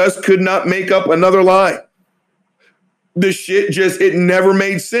just could not make up another lie. The shit it never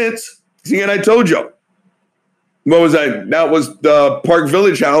made sense. See, and I told you. What was I? That was the Park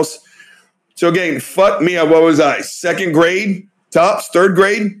Village house. So again, fuck me. What was I? 2nd grade, tops, 3rd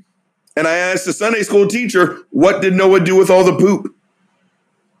grade. And I asked the Sunday school teacher, what did Noah do with all the poop?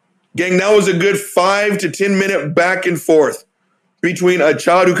 Gang, that was a good 5 to 10 minute back and forth between a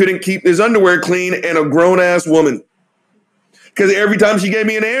child who couldn't keep his underwear clean and a grown ass woman. Because every time she gave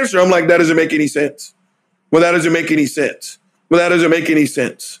me an answer, I'm like, that doesn't make any sense. Well, that doesn't make any sense. Well, that doesn't make any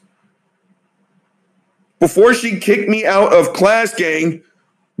sense. Before she kicked me out of class, gang,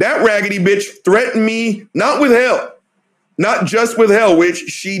 that raggedy bitch threatened me, not with hell, not just with hell, which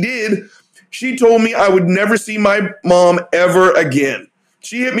she did. She told me I would never see my mom ever again.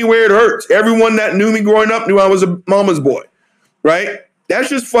 She hit me where it hurts. Everyone that knew me growing up knew I was a mama's boy, right? That's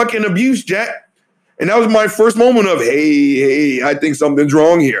just fucking abuse, Jack. And that was my first moment of, hey, I think something's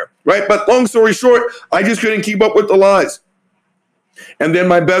wrong here, right? But long story short, I just couldn't keep up with the lies. And then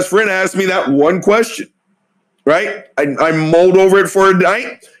my best friend asked me that one question, right? I mulled over it for a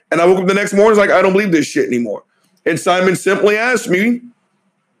night, and I woke up the next morning, I was like, I don't believe this shit anymore. And Simon simply asked me,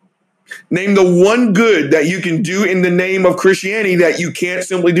 name the one good that you can do in the name of Christianity that you can't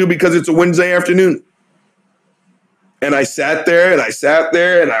simply do because it's a Wednesday afternoon. And I sat there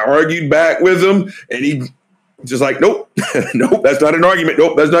and I argued back with him, and he just like, nope, nope, that's not an argument.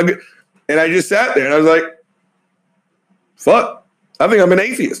 Nope, that's not good. And I just sat there and I was like, fuck, I think I'm an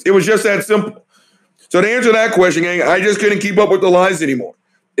atheist. It was just that simple. So to answer that question, gang, I just couldn't keep up with the lies anymore.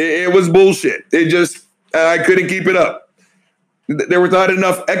 It was bullshit. I couldn't keep it up. There was not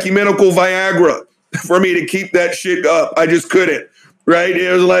enough ecumenical Viagra for me to keep that shit up. I just couldn't, right?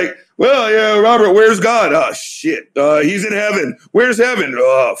 It was like, well, yeah, Robert, where's God? Oh, shit. He's in heaven. Where's heaven?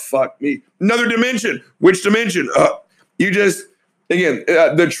 Oh, fuck me. Another dimension. Which dimension?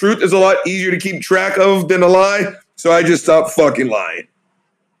 The truth is a lot easier to keep track of than a lie, so I just stopped fucking lying.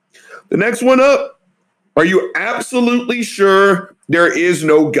 The next one up, are you absolutely sure there is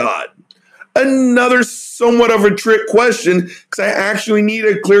no God? Another somewhat of a trick question, because I actually need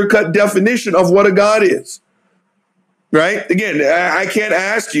a clear-cut definition of what a God is. Right? Again, I can't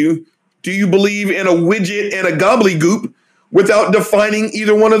ask you, do you believe in a widget and a gobbledygook without defining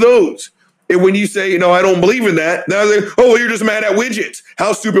either one of those? And when you say, I don't believe in that, then I was like, oh, well, you're just mad at widgets.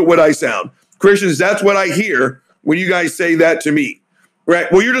 How stupid would I sound? Christians, that's what I hear when you guys say that to me. Right?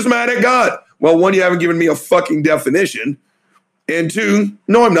 Well, you're just mad at God. Well, one, you haven't given me a fucking definition. And two,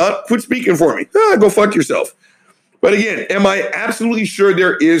 no, I'm not. Quit speaking for me. Go fuck yourself. But again, am I absolutely sure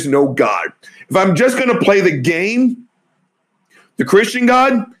there is no God? If I'm just going to play the game, the Christian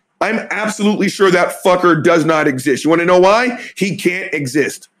God, I'm absolutely sure that fucker does not exist. You want to know why? He can't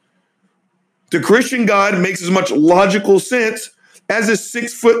exist. The Christian God makes as much logical sense as a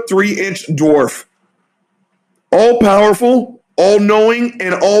 6'3" dwarf. All powerful, all knowing,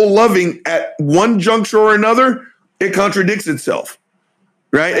 and all loving at one juncture or another, it contradicts itself.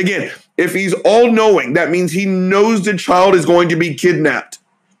 Right? Again, if he's all knowing, that means he knows the child is going to be kidnapped.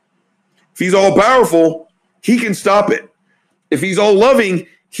 If he's all powerful, he can stop it. If he's all loving,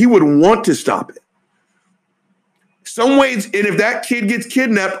 he would want to stop it. Some ways, and if that kid gets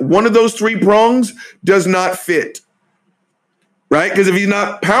kidnapped, one of those three prongs does not fit. Right? Because if he's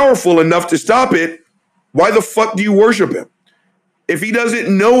not powerful enough to stop it, why the fuck do you worship him? If he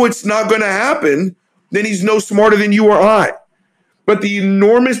doesn't know it's not going to happen, then he's no smarter than you or I. But the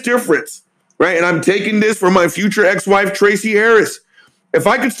enormous difference, right? And I'm taking this from my future ex-wife, Tracy Harris. If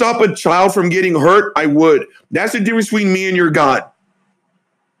I could stop a child from getting hurt, I would. That's the difference between me and your God.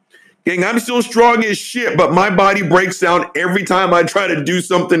 Gang, I'm still strong as shit, but my body breaks down every time I try to do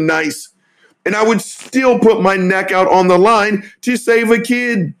something nice. And I would still put my neck out on the line to save a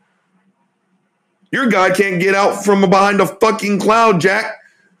kid. Your God can't get out from behind a fucking cloud, Jack.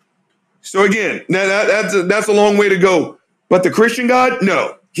 So again, that's a long way to go. But the Christian God,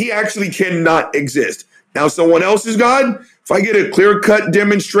 no, he actually cannot exist. Now, someone else's God, if I get a clear-cut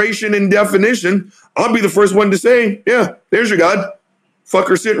demonstration and definition, I'll be the first one to say, yeah, there's your God.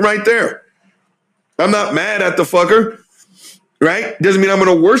 Fucker sitting right there. I'm not mad at the fucker, right? Doesn't mean I'm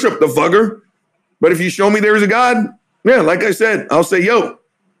going to worship the fucker. But if you show me there's a God, yeah, like I said, I'll say, yo,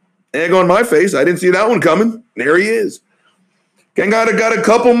 egg on my face. I didn't see that one coming. There he is. Okay, got a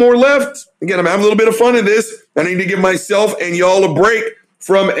couple more left. Again, I'm having a little bit of fun in this. I need to give myself and y'all a break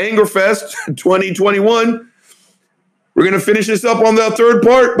from Angerfest 2021. We're going to finish this up on the third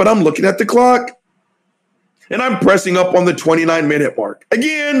part, but I'm looking at the clock. And I'm pressing up on the 29-minute mark.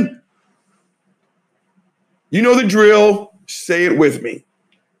 Again, you know the drill. Say it with me.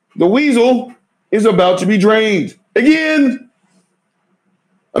 The weasel is about to be drained. Again,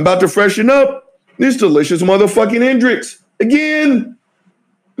 I'm about to freshen up this delicious motherfucking Hendrix. Again.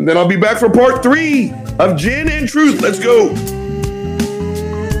 And then I'll be back for part 3 of Gin and Truth. Let's go.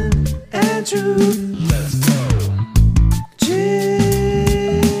 And truth. Let's go. Gin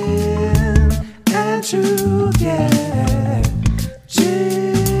and truth, yeah.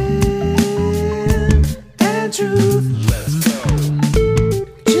 Gin and truth. Let's go.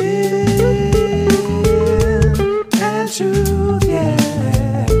 Gin and truth, yeah.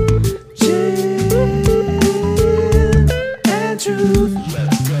 Gin and truth.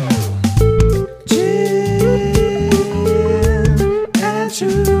 Let's go. Gin and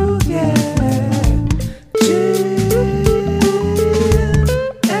truth, yeah. Gin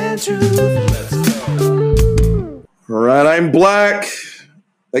and truth. Let's go. All right, I'm black.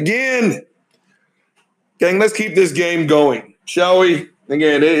 Again. Gang, let's keep this game going, shall we?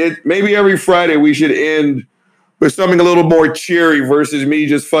 Again, maybe every Friday we should end with something a little more cheery versus me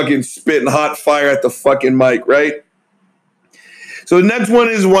just fucking spitting hot fire at the fucking mic, right? So the next one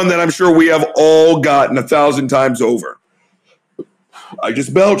is one that I'm sure we have all gotten 1,000 times over. I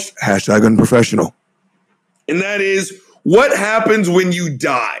just belched. Hashtag unprofessional. And that is, what happens when you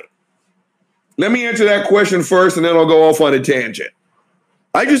die? Let me answer that question first, and then I'll go off on a tangent.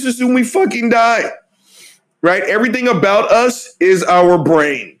 I just assume we fucking die, right? Everything about us is our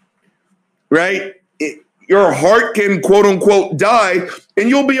brain, right? Your heart can, quote unquote, die, and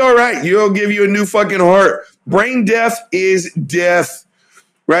you'll be all right. You'll give you a new fucking heart. Brain death is death,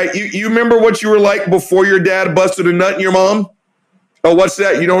 right? You remember what you were like before your dad busted a nut in your mom? Oh, what's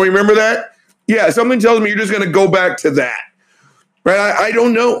that? You don't remember that? Yeah, something tells me you're just going to go back to that, right? I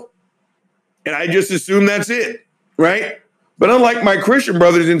don't know. And I just assume that's it, right? But unlike my Christian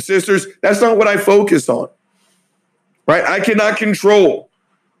brothers and sisters, that's not what I focus on, right? I cannot control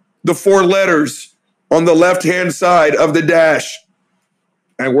the 4 letters on the left-hand side of the dash.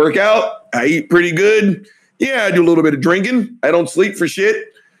 I work out. I eat pretty good. Yeah, I do a little bit of drinking. I don't sleep for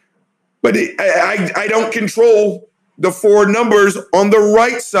shit. But I don't control the 4 numbers on the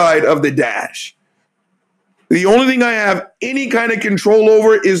right side of the dash. The only thing I have any kind of control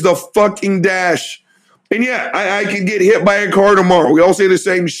over is the fucking dash. And yeah, I could get hit by a car tomorrow. We all say the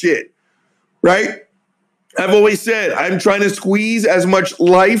same shit, right? I've always said I'm trying to squeeze as much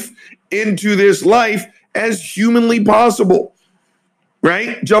life into this life as humanly possible,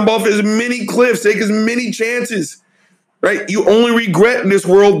 right? Jump off as many cliffs, take as many chances, right? You only regret in this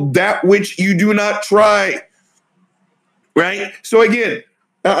world that which you do not try, right? So again,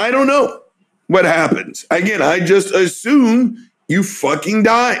 I don't know what happens. Again, I just assume you fucking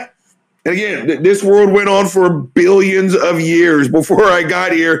die. And again, this world went on for billions of years before I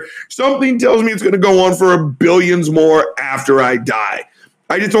got here. Something tells me it's going to go on for billions more after I die.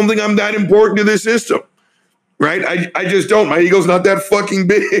 I just don't think I'm that important to this system, right? I just don't. My ego's not that fucking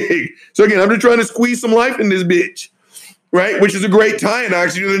big. So again, I'm just trying to squeeze some life in this bitch, right? Which is a great tie-in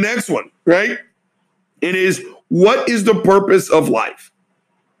actually to the next one, right? It is, what is the purpose of life?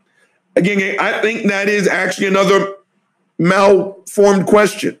 Again, I think that is actually another malformed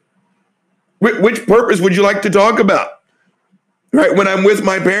question. Which purpose would you like to talk about? Right? When I'm with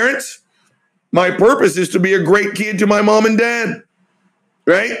my parents, my purpose is to be a great kid to my mom and dad.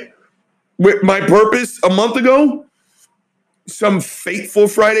 Right? My purpose a month ago, some fateful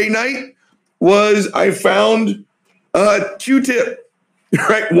Friday night, was I found a Q-tip,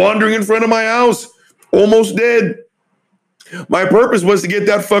 right? Wandering in front of my house, almost dead. My purpose was to get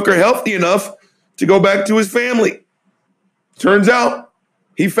that fucker healthy enough to go back to his family. Turns out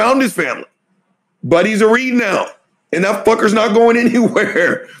he found his family. But he's a Reed now, and that fucker's not going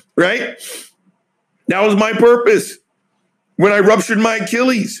anywhere, right? That was my purpose. When I ruptured my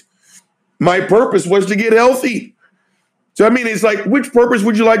Achilles, my purpose was to get healthy. So, I mean, it's like, which purpose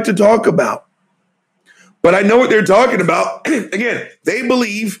would you like to talk about? But I know what they're talking about. Again, they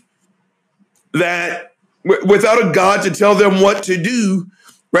believe that without a God to tell them what to do,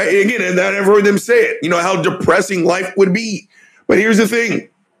 right? Again, and I've heard them say it, you know, how depressing life would be. But here's the thing.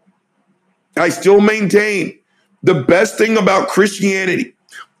 I still maintain the best thing about Christianity,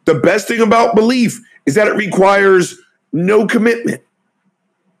 the best thing about belief is that it requires no commitment.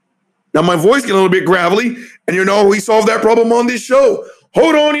 Now, my voice gets a little bit gravelly, and you know, we solved that problem on this show.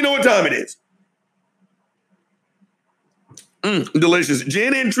 Hold on, you know what time it is. Delicious.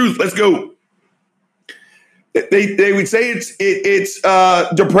 Gin and truth, let's go. They would say it's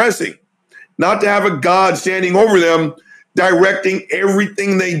depressing not to have a God standing over them, directing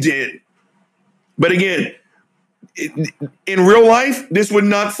everything they did. But again, in real life, this would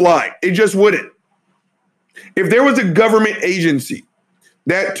not fly. It just wouldn't. If there was a government agency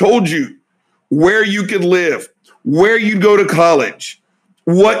that told you where you could live, where you'd go to college,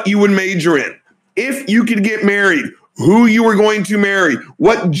 what you would major in, if you could get married, who you were going to marry,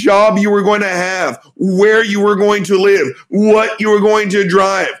 what job you were going to have, where you were going to live, what you were going to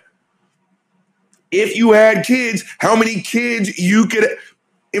drive. If you had kids, how many kids you could.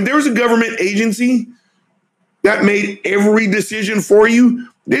 If there was a government agency that made every decision for you,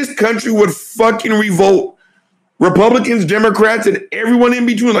 this country would fucking revolt. Republicans, Democrats, and everyone in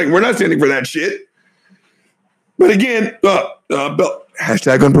between, like, we're not standing for that shit. But again,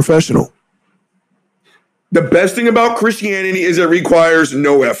 hashtag unprofessional. The best thing about Christianity is it requires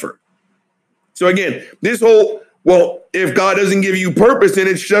no effort. So again, this whole, well, if God doesn't give you purpose, then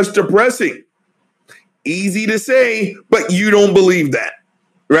it's just depressing. Easy to say, but you don't believe that,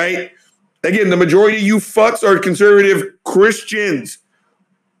 right? Again, the majority of you fucks are conservative Christians.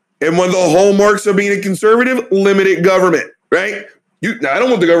 And one of the hallmarks of being a conservative, limited government, right? I don't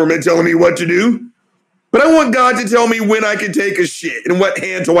want the government telling me what to do, but I want God to tell me when I can take a shit and what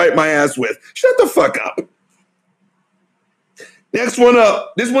hand to wipe my ass with. Shut the fuck up. Next one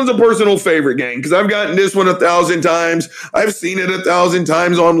up. This one's a personal favorite, gang, because I've gotten this one 1,000 times. I've seen it 1,000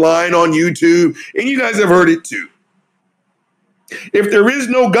 times online on YouTube, and you guys have heard it too. If there is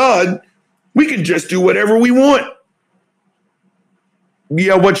no God, we can just do whatever we want.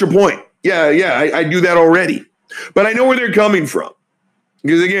 Yeah, what's your point? Yeah, I do that already. But I know where they're coming from.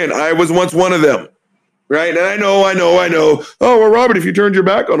 Because again, I was once one of them. Right? And I know. Oh, well, Robert, if you turned your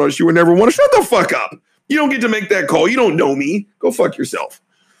back on us, you would never want to. Shut the fuck up. You don't get to make that call. You don't know me. Go fuck yourself.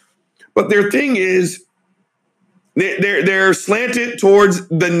 But their thing is, they're slanted towards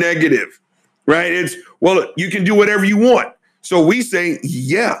the negative. Right? It's, well, you can do whatever you want. So we say,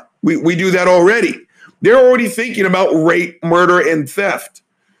 yeah, we do that already. They're already thinking about rape, murder, and theft.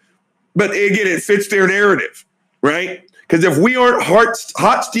 But again, it fits their narrative, right? Because if we aren't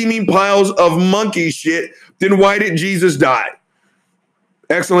hot steaming piles of monkey shit, then why did Jesus die?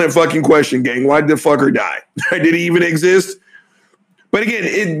 Excellent fucking question, gang. Why did the fucker die? Did he even exist? But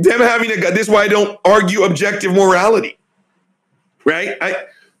again, them having a God, this is why I don't argue objective morality, right?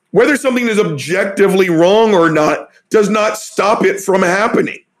 Whether something is objectively wrong or not does not stop it from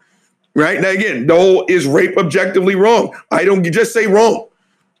happening. Right? Now, again, the whole is rape objectively wrong. I don't just say wrong.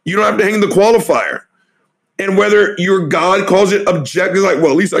 You don't have to hang the qualifier. And whether your God calls it objective, like,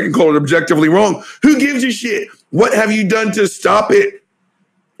 well, at least I can call it objectively wrong. Who gives a shit? What have you done to stop it?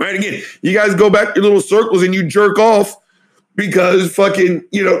 Right? Again, you guys go back to little circles and you jerk off because fucking,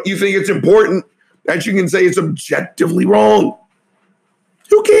 you think it's important that you can say it's objectively wrong.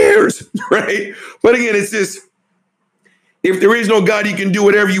 Who cares? Right? But again, it's this. If there is no God, you can do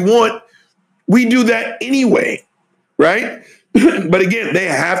whatever you want. We do that anyway, right? But again, they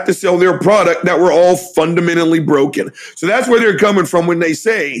have to sell their product that we're all fundamentally broken. So that's where they're coming from when they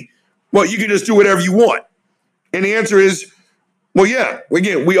say, well, you can just do whatever you want. And the answer is, well, yeah,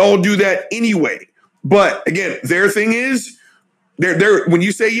 again, we all do that anyway. But again, their thing is, they're when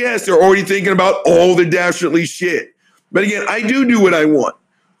you say yes, they're already thinking about all the dastardly shit. But again, I do what I want.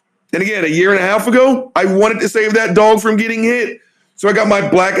 And again, a year and a half ago, I wanted to save that dog from getting hit. So I got my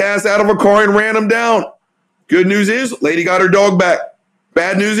black ass out of a car and ran him down. Good news is, lady got her dog back.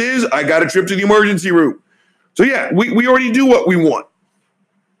 Bad news is, I got a trip to the emergency room. So yeah, we already do what we want.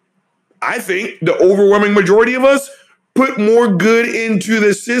 I think the overwhelming majority of us put more good into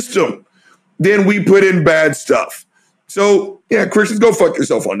the system than we put in bad stuff. So yeah, Christians, go fuck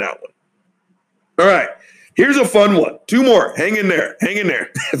yourself on that one. All right, here's a fun one. 2 more. Hang in there. Hang in there.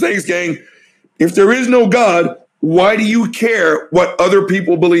 Thanks, gang. If there is no God, why do you care what other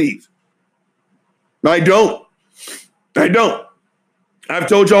people believe? I don't. I've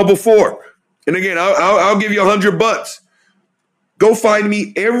told y'all before. And again, I'll give you $100. Go find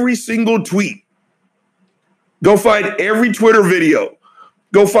me every single tweet. Go find every Twitter video.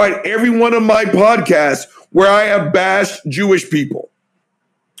 Go find every one of my podcasts where I have bashed Jewish people,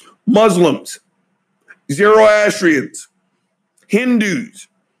 Muslims, Zoroastrians, Hindus.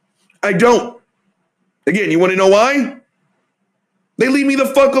 I don't. Again, you want to know why? They leave me the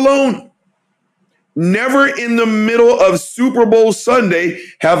fuck alone. Never in the middle of Super Bowl Sunday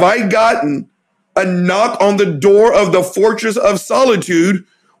have I gotten a knock on the door of the Fortress of Solitude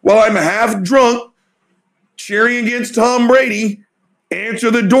while I'm half drunk, cheering against Tom Brady,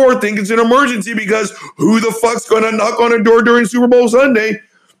 answer the door, think it's an emergency because who the fuck's going to knock on a door during Super Bowl Sunday?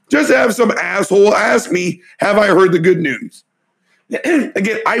 Just have some asshole ask me, have I heard the good news?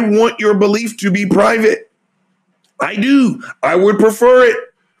 Again, I want your belief to be private. I do. I would prefer it.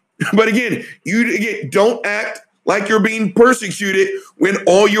 But again, don't act like you're being persecuted when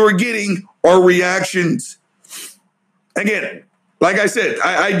all you're getting are reactions. Again, like I said,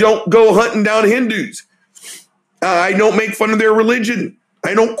 I don't go hunting down Hindus. I don't make fun of their religion.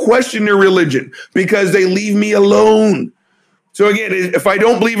 I don't question their religion because they leave me alone. So again, if I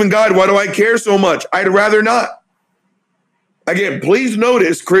don't believe in God, why do I care so much? I'd rather not. Again, please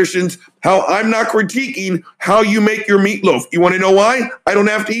notice, Christians, how I'm not critiquing how you make your meatloaf. You want to know why? I don't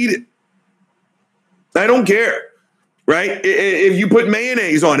have to eat it. I don't care, right? If you put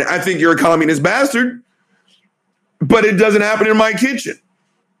mayonnaise on it, I think you're a communist bastard. But it doesn't happen in my kitchen,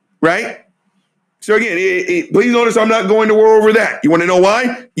 right? So again, please notice I'm not going to war over that. You want to know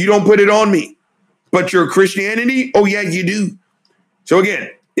why? You don't put it on me. But your Christianity, oh yeah, you do. So again,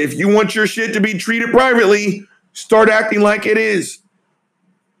 if you want your shit to be treated privately, start acting like it is.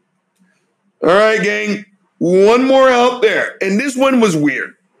 All right, gang. One more out there. And this one was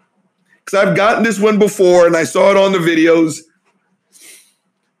weird. Because I've gotten this one before and I saw it on the videos.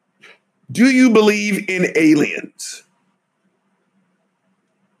 Do you believe in aliens?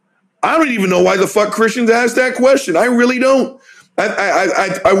 I don't even know why the fuck Christians ask that question. I really don't.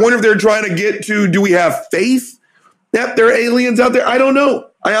 I wonder if they're trying to get to, do we have faith that there are aliens out there? I don't know.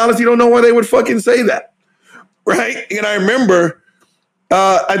 I honestly don't know why they would fucking say that. Right? And I remember,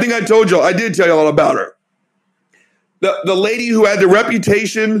 I think I did tell you all about her. The lady who had the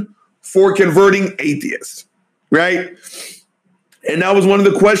reputation for converting atheists, right? And that was one of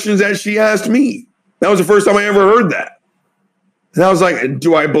the questions that she asked me. That was the first time I ever heard that. And I was like,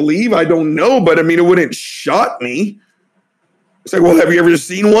 do I believe? I don't know, but I mean, it wouldn't shock me. It's like, well, have you ever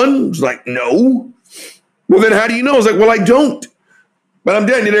seen one? It's like, no. Well, then how do you know? I was like, well, I don't. But I'm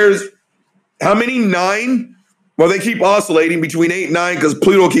telling you, there's how many? 9? Well, they keep oscillating between 8 and 9 because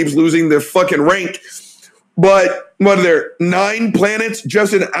Pluto keeps losing their fucking rank. But what are there? 9 planets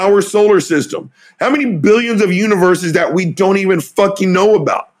just in our solar system. How many billions of universes that we don't even fucking know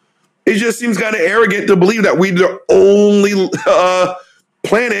about? It just seems kind of arrogant to believe that we're the only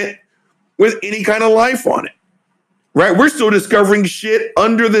planet with any kind of life on it, right? We're still discovering shit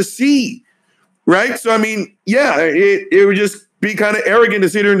under the sea, right? So, I mean, yeah, it would just be kind of arrogant to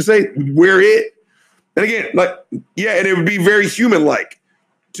sit here and say, we're it. And again, like, yeah, and it would be very human-like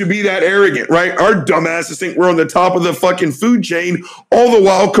to be that arrogant, right? Our dumbasses think we're on the top of the fucking food chain, all the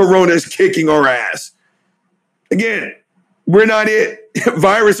while Corona's kicking our ass. Again, we're not it.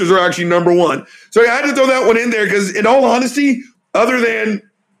 Viruses are actually number 1. So I had to throw that one in there because in all honesty, other than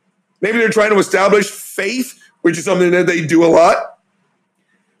maybe they're trying to establish faith, which is something that they do a lot,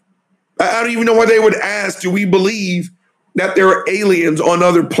 I don't even know why they would ask, do we believe that there are aliens on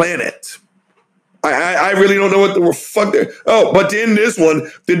other planets? I really don't know what the fuck they're... Oh, but in this one,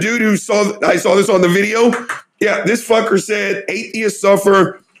 the dude who I saw this on the video, yeah, this fucker said atheists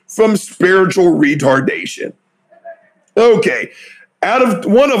suffer from spiritual retardation. Okay. Out of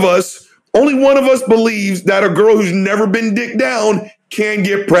one of us, only one of us believes that a girl who's never been dicked down can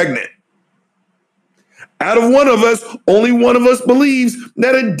get pregnant. Out of one of us, only one of us believes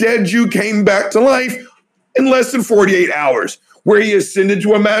that a dead Jew came back to life in less than 48 hours, where he ascended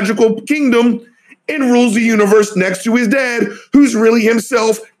to a magical kingdom and rules the universe next to his dad, who's really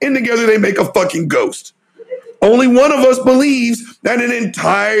himself, and together they make a fucking ghost. Only one of us believes that an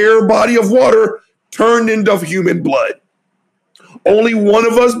entire body of water turned into human blood. Only one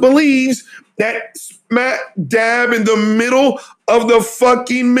of us believes that smack dab in the middle of the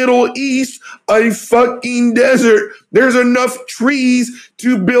fucking Middle East, a fucking desert, there's enough trees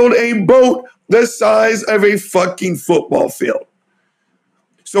to build a boat the size of a fucking football field.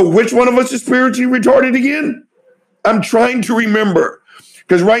 So which one of us is spiritually retarded again? I'm trying to remember.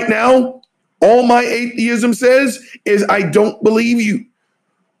 Because right now, all my atheism says is I don't believe you.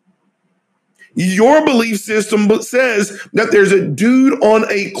 Your belief system says that there's a dude on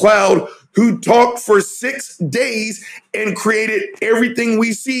a cloud who talked for 6 days and created everything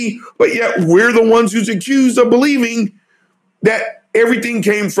we see, but yet we're the ones who's accused of believing that everything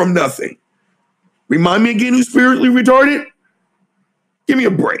came from nothing. Remind me again who's spiritually retarded? Give me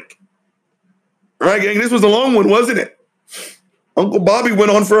a break. All right, gang, this was a long one, wasn't it? Uncle Bobby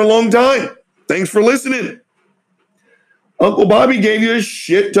went on for a long time. Thanks for listening. Uncle Bobby gave you a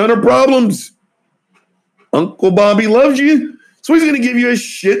shit ton of problems. Uncle Bobby loves you, so he's going to give you a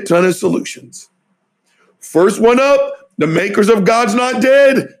shit ton of solutions. First one up, the makers of God's Not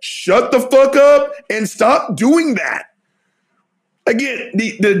Dead. Shut the fuck up and stop doing that. Again,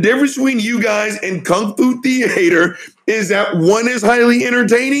 the difference between you guys and Kung Fu Theater is that one is highly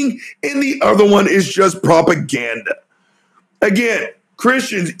entertaining and the other one is just propaganda. Again,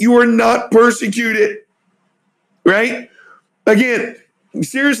 Christians, you are not persecuted, right? Again,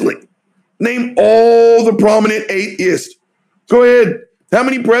 seriously, name all the prominent atheists. Go ahead. How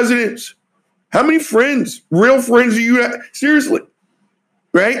many presidents? How many friends? Real friends do you have? Seriously,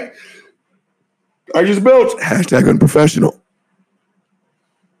 right? I just belched. Hashtag unprofessional.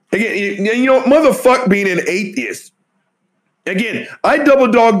 Again, you know, motherfuck being an atheist. Again, I double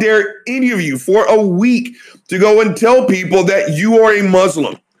dog dare any of you for a week to go and tell people that you are a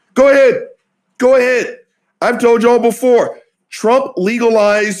Muslim. Go ahead. Go ahead. I've told y'all before, Trump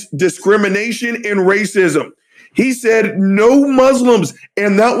legalized discrimination and racism. He said no Muslims,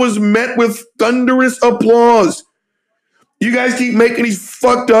 and that was met with thunderous applause. You guys keep making these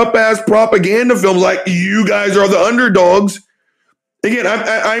fucked up ass propaganda films like you guys are the underdogs. Again,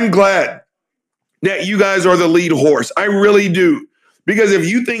 I'm glad that you guys are the lead horse. I really do. Because if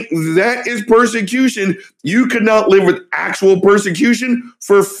you think that is persecution, you could not live with actual persecution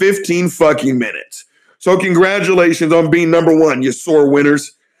for 15 fucking minutes. So congratulations on being number one, you sore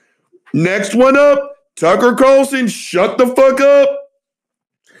winners. Next one up, Tucker Carlson, shut the fuck up.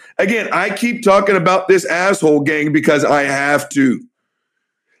 Again, I keep talking about this asshole gang because I have to.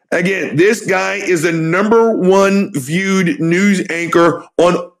 Again, this guy is the number one viewed news anchor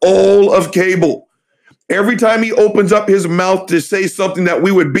on all of cable. Every time he opens up his mouth to say something that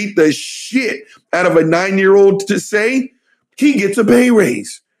we would beat the shit out of a 9-year-old to say, he gets a pay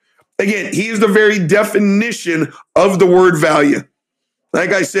raise. Again, he is the very definition of the word value.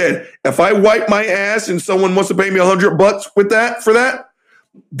 Like I said, if I wipe my ass and someone wants to pay me $100 with that, for that,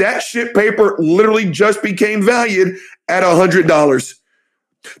 that shit paper literally just became valued at $100.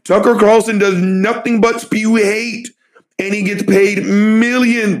 Tucker Carlson does nothing but spew hate, and he gets paid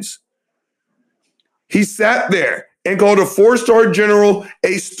millions. He sat there and called a 4-star general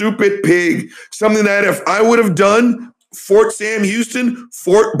a stupid pig, something that if I would have done, Fort Sam Houston,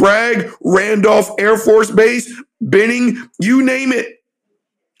 Fort Bragg, Randolph Air Force Base, Benning, you name it.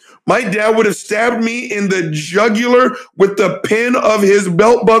 My dad would have stabbed me in the jugular with the pin of his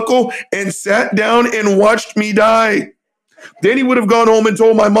belt buckle and sat down and watched me die. Then he would have gone home and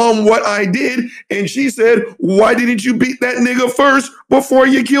told my mom what I did, and she said, why didn't you beat that nigga first before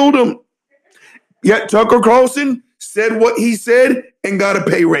you killed him? Yet Tucker Carlson said what he said and got a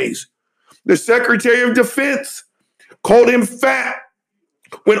pay raise. The Secretary of Defense called him fat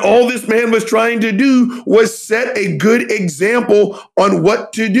when all this man was trying to do was set a good example on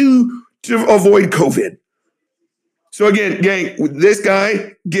what to do to avoid COVID. So again, gang, this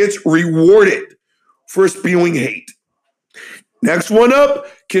guy gets rewarded for spewing hate. Next one up,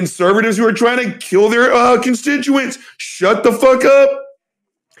 conservatives who are trying to kill their constituents. Shut the fuck up.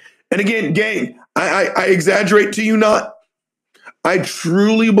 And again, gang, I exaggerate to you not. I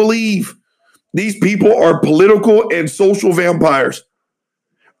truly believe these people are political and social vampires.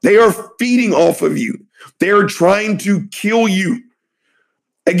 They are feeding off of you. They are trying to kill you.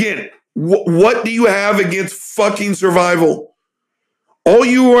 Again, What do you have against fucking survival? All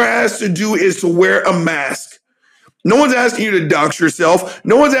you are asked to do is to wear a mask. No one's asking you to dox yourself.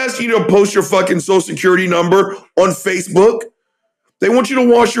 No one's asking you to post your fucking social security number on Facebook. They want you to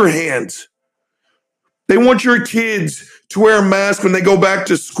wash your hands. They want your kids to wear a mask when they go back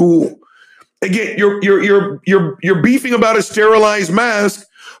to school. Again, you're beefing about a sterilized mask,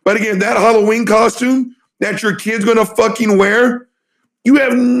 but again, that Halloween costume that your kid's gonna fucking wear, you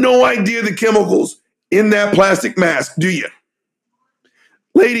have no idea the chemicals in that plastic mask, do you?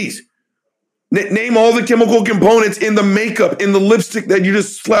 Ladies, name all the chemical components in the makeup, in the lipstick that you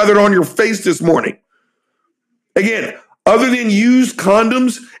just slathered on your face this morning. Again, other than used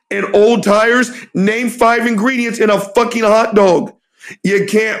condoms and old tires, name 5 ingredients in a fucking hot dog. You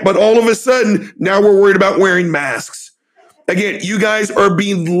can't, but all of a sudden, now we're worried about wearing masks. Again, you guys are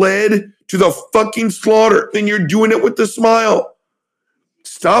being led to the fucking slaughter, and you're doing it with a smile.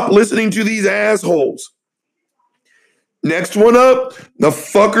 Stop listening to these assholes. Next one up, the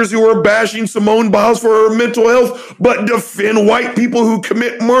fuckers who are bashing Simone Biles for her mental health, but defend white people who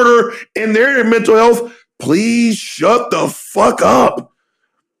commit murder in their mental health. Please shut the fuck up.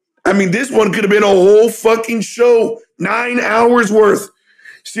 I mean, this one could have been a whole fucking show, 9 hours worth.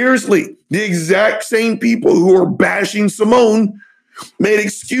 Seriously, the exact same people who are bashing Simone made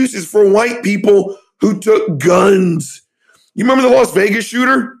excuses for white people who took guns. You remember the Las Vegas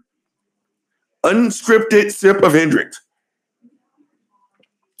shooter? Unscripted sip of Hendrix.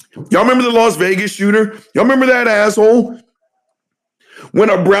 Y'all remember the Las Vegas shooter? Y'all remember that asshole? When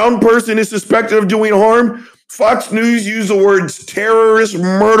a brown person is suspected of doing harm, Fox News used the words terrorist,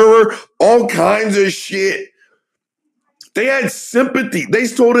 murderer, all kinds of shit. They had sympathy. They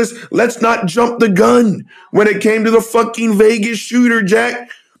told us, let's not jump the gun when it came to the fucking Vegas shooter, Jack.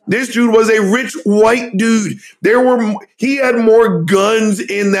 This dude was a rich white dude. He had more guns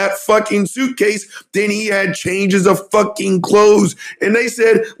in that fucking suitcase than he had changes of fucking clothes. And they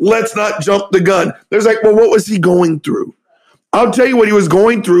said, let's not jump the gun. There's like, well, what was he going through? I'll tell you what he was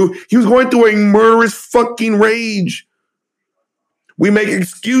going through. He was going through a murderous fucking rage. We make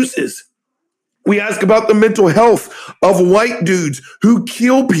excuses. We ask about the mental health of white dudes who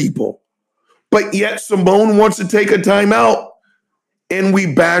kill people. But yet Simone wants to take a time out and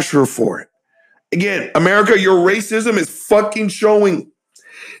we bash her for it. Again, America, your racism is fucking showing.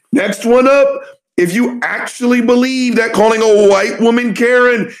 Next one up. If you actually believe that calling a white woman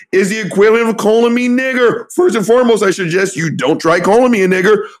Karen is the equivalent of calling me nigger, first and foremost, I suggest you don't try calling me a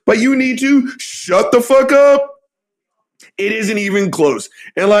nigger, but you need to shut the fuck up. It isn't even close.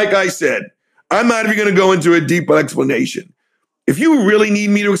 And like I said, I'm not even going to go into a deep explanation. If you really need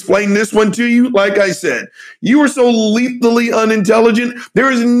me to explain this one to you, like I said, you are so lethally unintelligent, there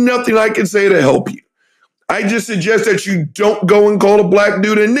is nothing I can say to help you. I just suggest that you don't go and call a black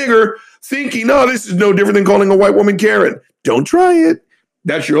dude a nigger thinking, oh, this is no different than calling a white woman Karen. Don't try it.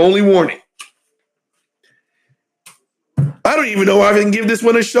 That's your only warning. I don't even know if I can give this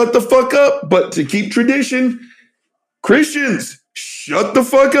one a shut the fuck up, but to keep tradition, Christians, shut the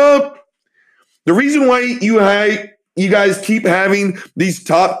fuck up. The reason why you guys keep having these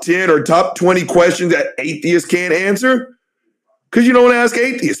top 10 or top 20 questions that atheists can't answer, because you don't ask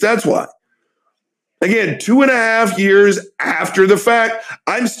atheists. That's why. Again, 2.5 years after the fact,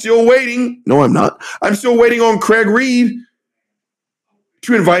 I'm still waiting. No, I'm not. I'm still waiting on Craig Reed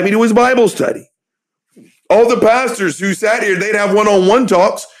to invite me to his Bible study. All the pastors who sat here, they'd have one-on-one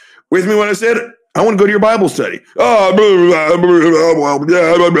talks with me when I said, I want to go to your Bible study. Oh, I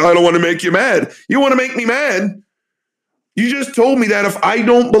don't want to make you mad. You want to make me mad? You just told me that if I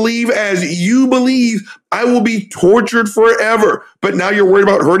don't believe as you believe, I will be tortured forever. But now you're worried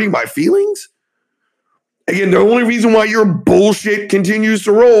about hurting my feelings? Again, the only reason why your bullshit continues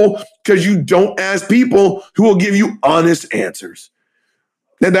to roll because you don't ask people who will give you honest answers.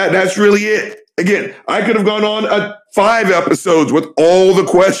 And that's really it. Again, I could have gone on 5 episodes with all the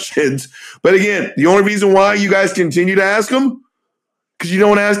questions. But again, the only reason why you guys continue to ask them, because you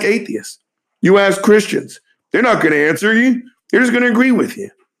don't ask atheists. You ask Christians. They're not going to answer you. They're just going to agree with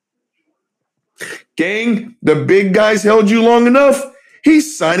you. Gang, the big guy's held you long enough.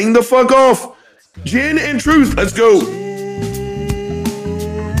 He's signing the fuck off. Gin and Truth, let's go. Gin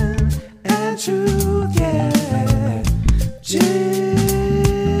and Truth, yeah. Gin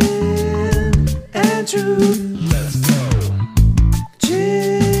and Truth, let's go.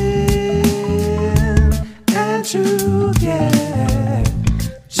 Gin and Truth, yeah.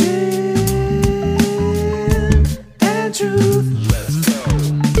 Gin and Truth, let's go.